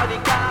realized what you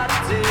gotta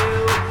do.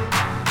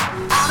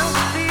 I don't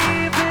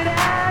believe that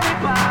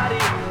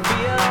anybody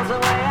feels the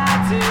way I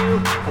do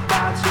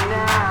about you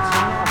now.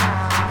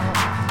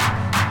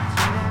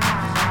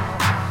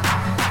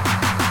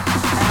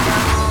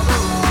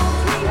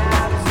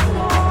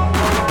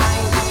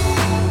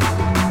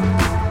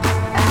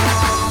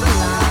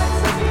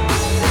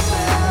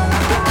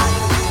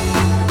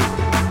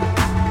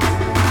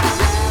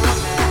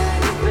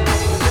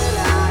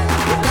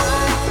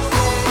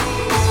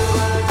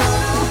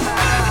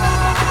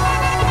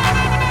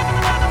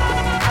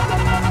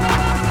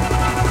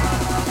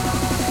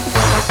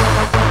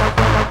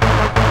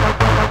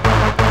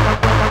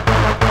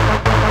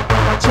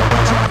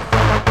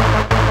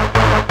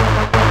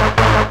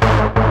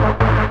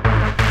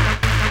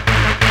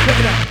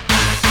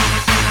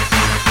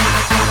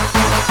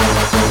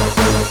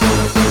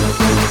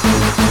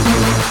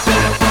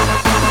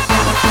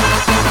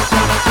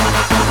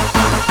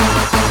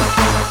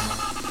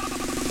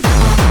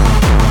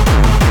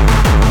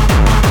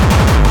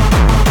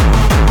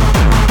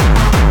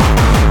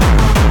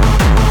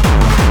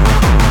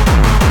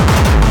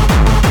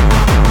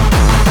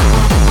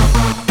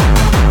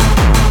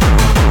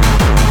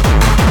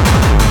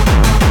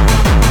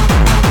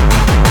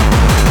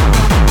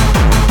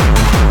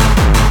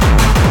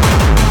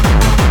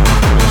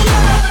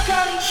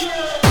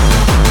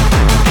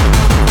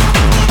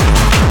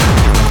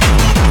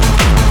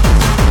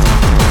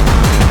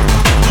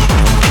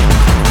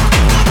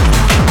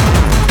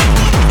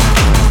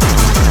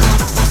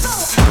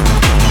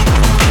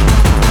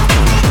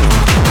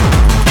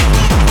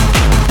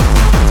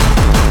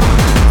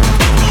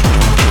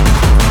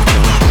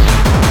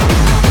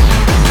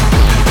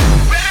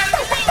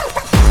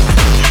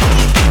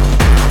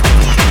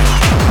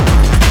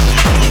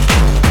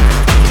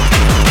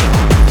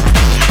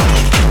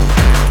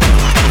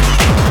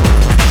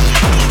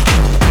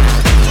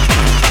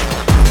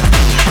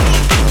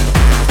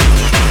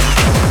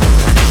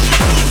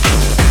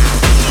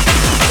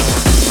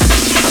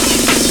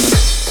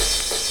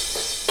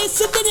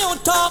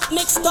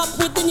 Mixed up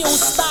with the new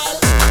style.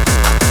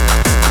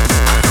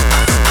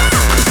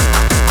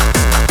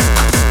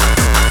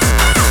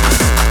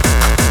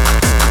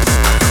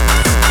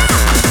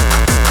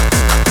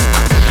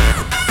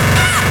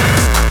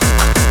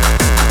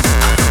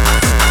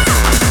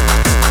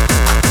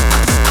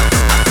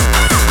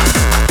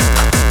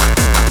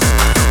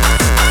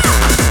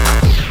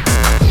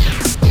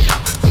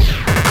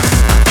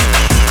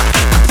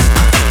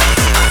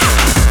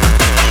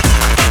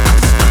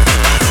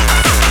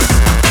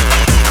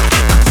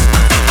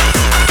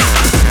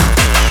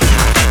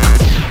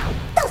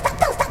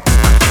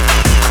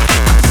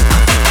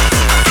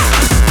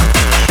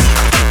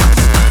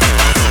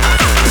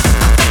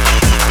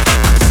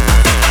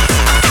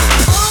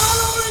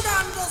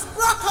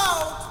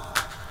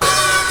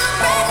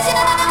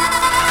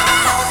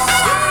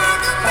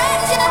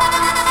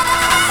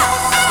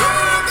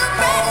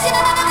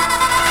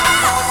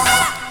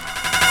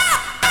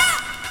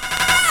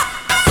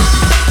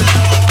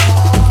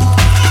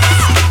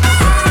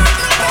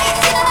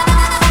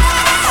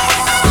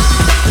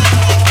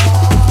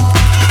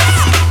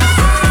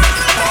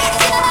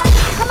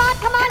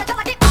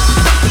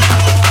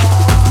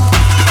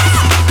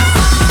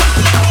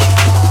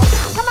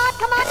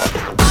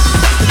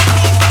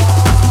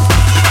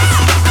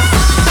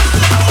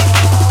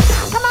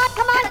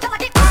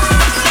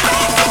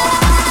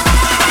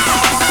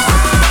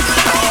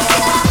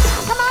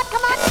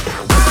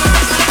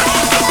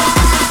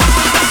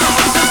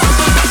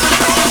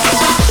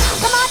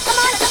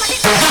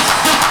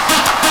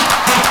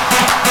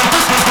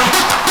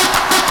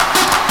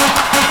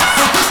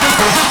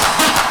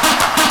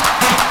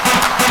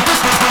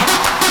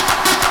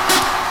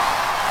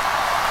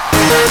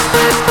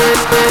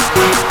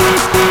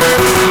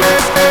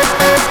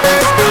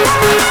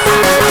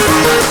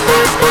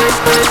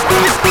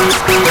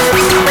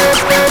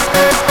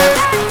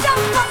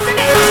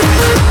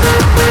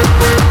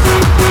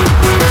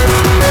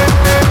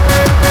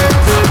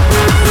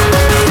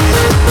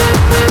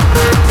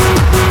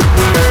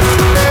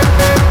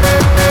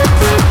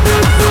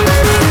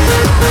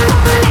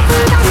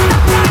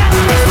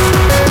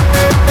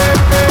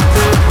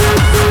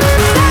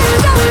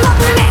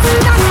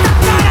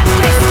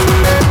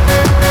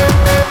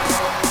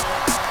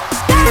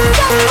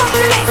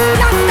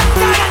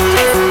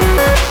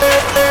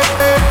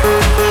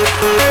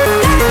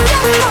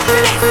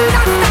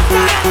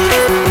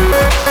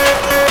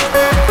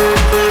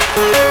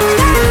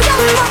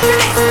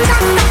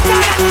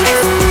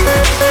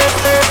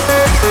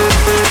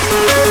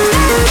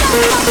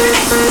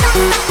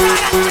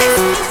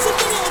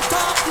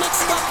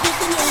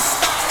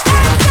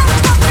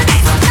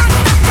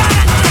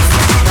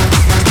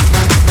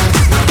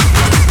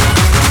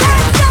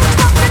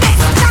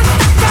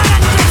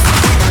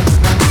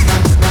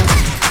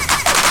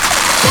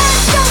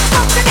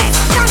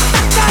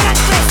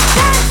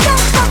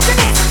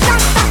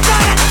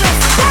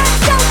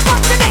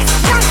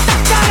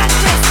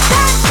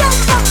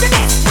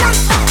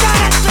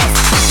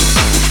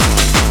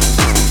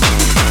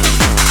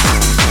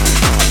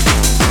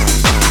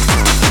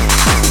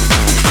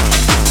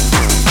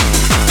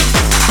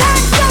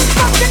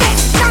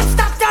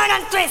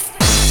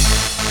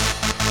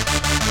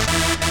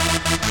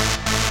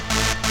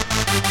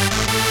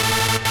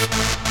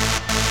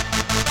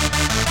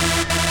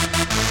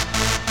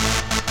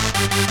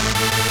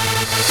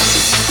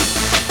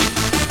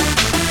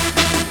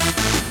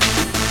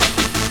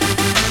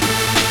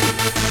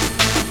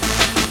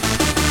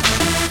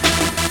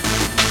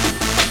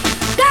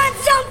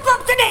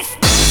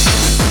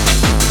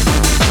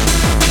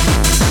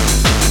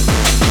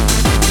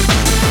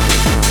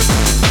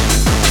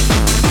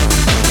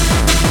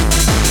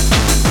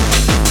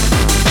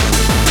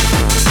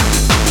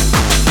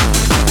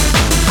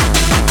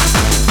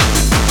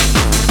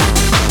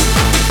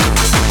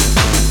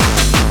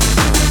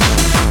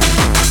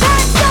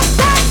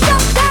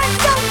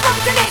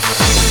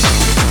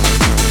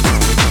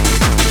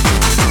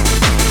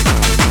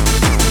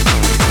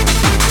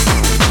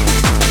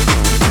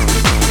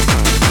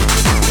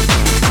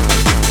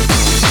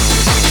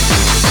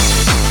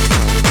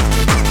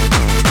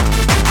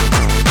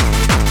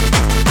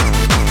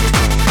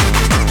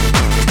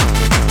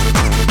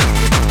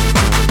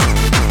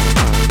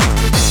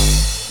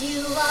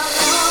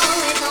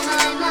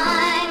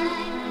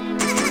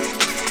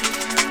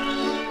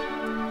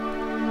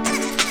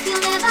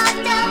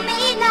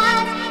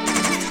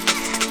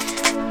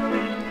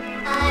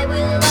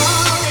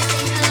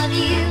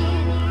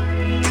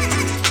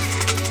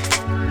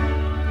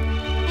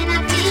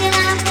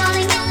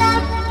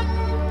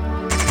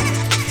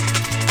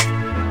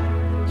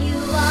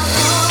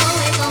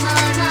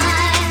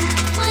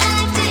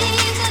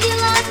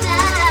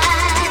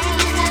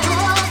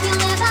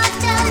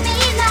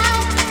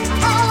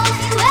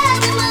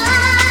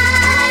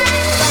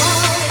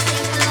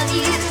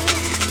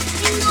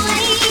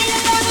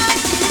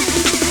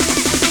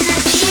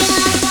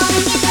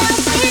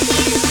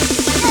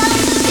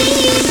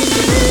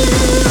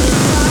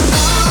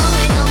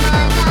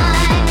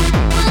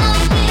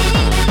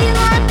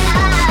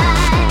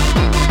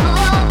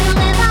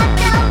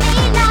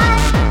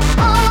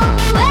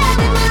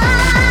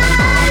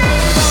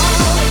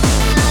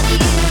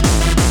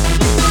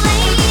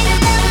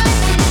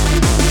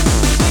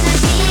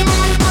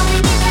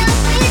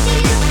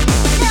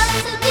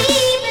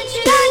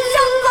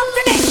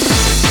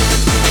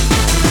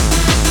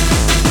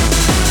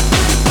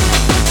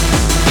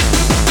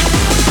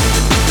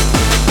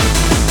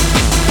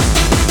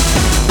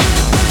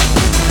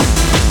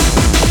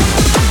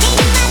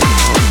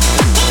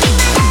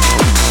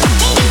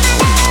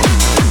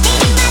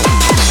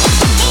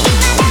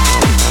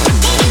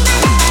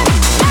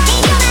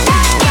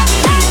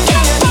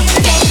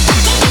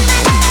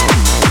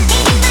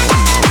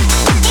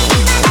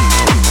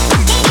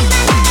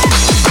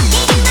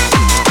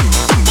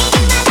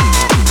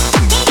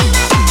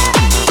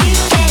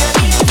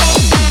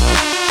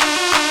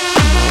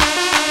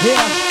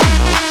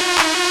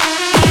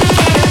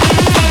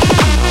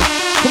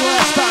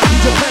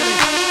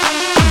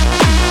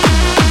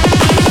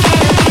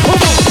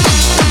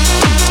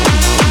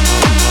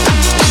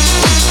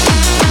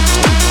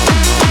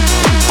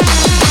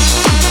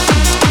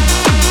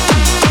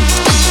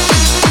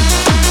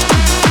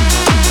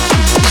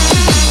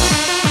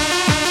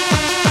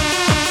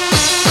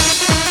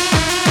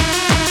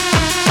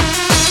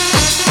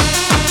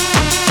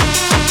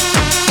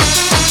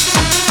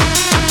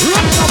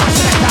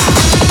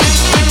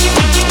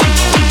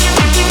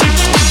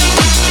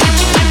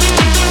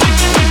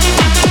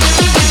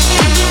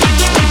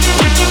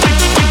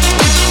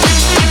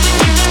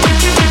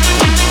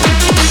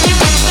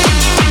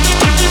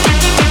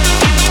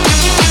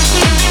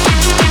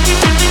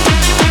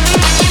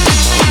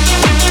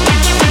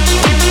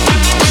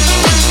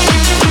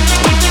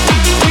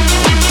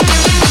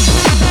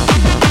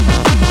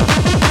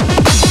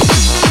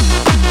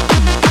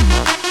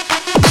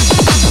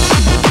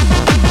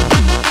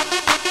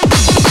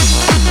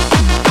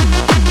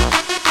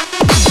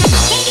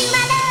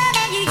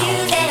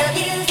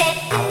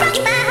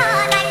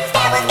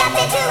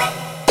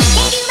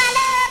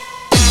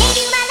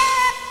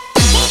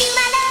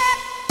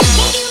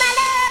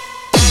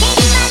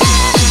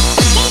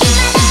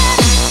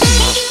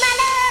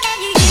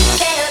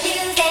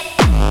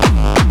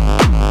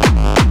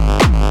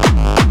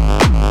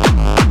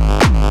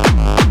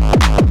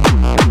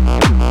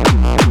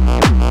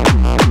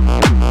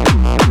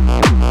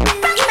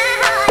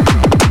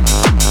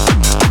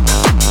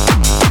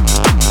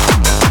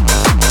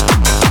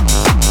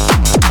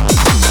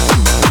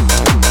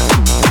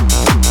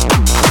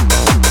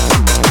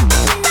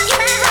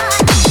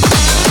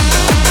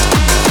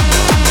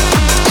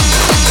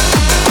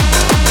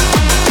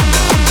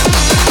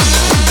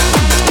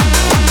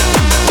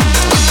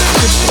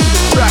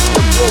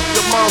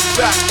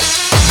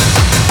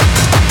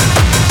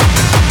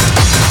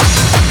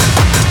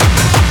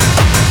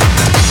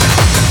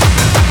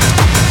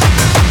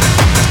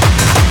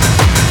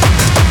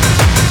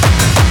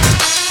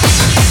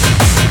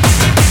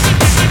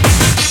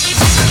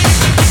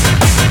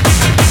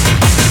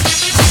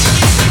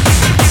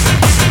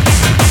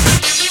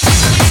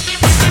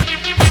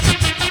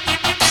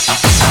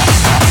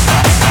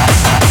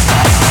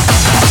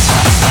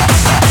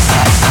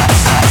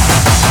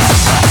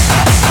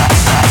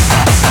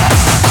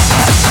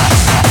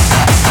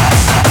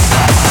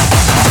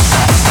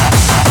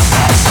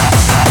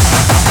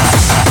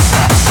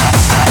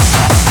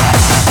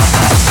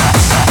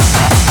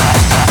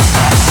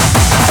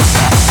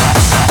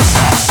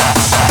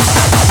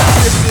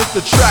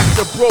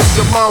 that broke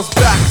your mom's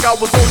back. I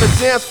was on the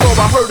dance floor,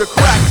 I heard a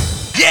crack.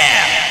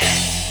 Yeah!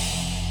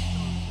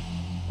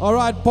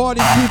 Alright,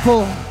 party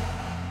people.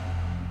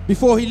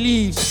 Before he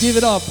leaves, give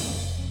it up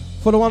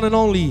for the one and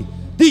only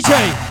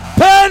DJ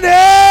Panic!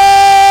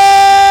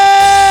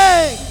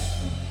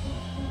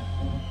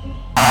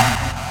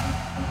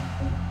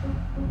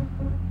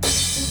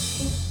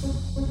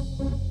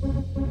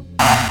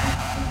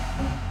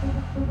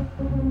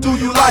 Do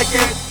you like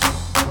it?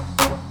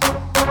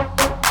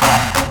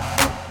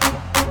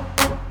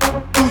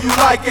 Do you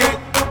like it?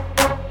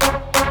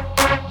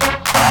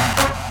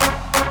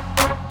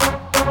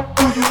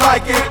 Do you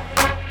like it?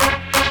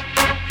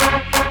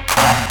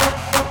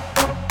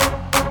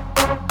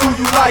 Do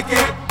you like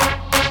it?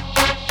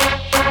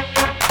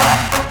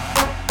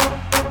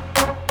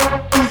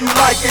 Do you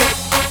like it?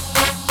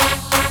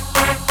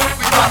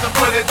 We about to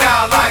put it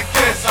down like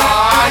this,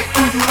 alright?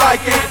 Do you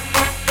like it?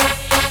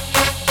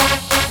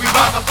 We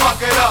about to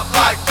fuck it up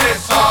like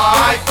this,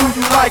 alright? Do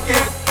you like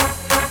it?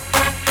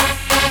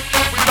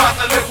 We about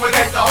to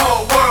liquidate the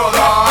whole world,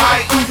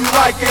 alright? Do you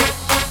like it?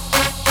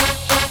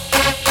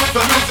 The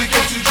music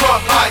gets you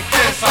drunk like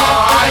this,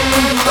 alright? Do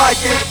you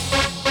like it?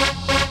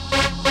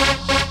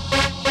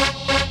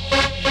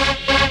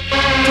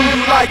 Do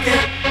you like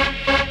it?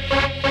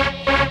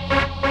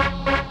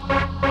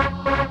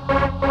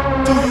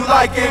 Do you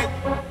like it?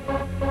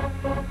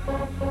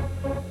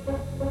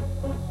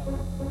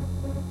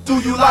 Do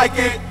you like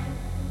it?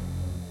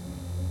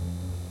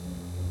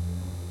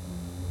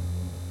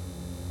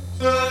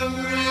 The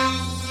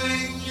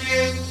music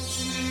gets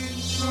you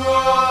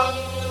drunk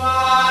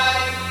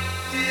like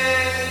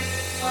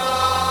this,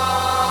 alright?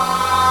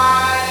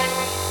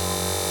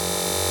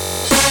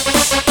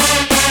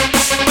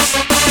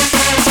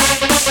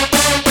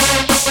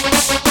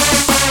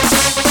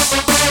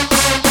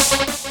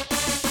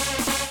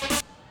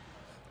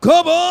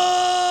 Come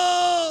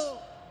on!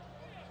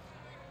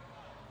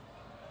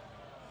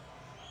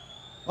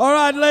 All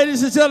right,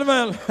 ladies and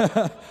gentlemen,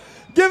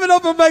 give it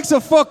up and make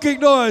some fucking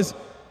noise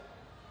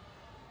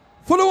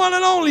for the one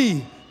and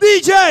only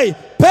DJ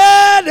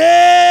Panic!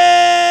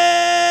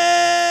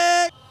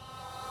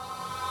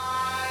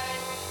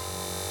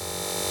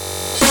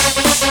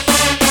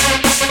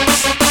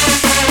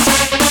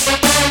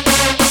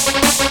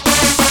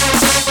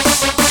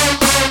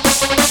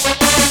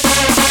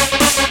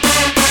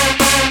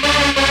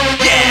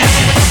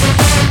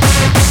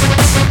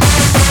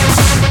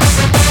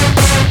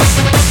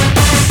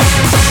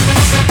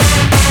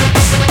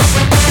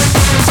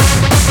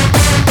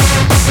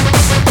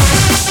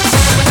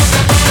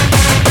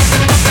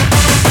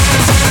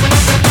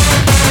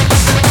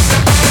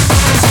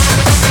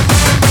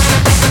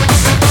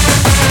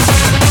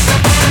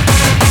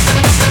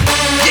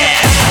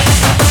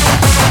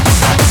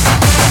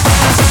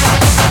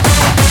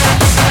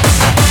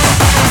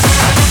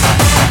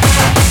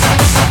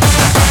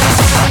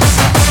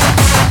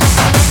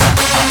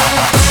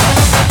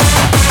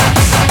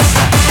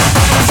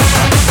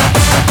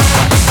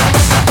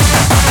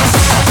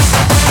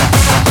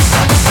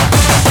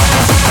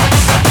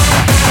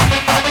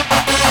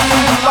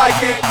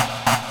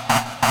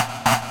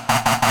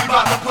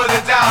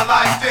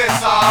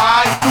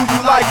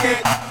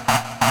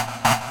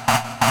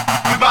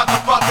 We about to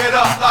fuck it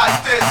up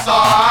like this,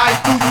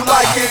 alright? Do you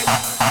like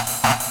it?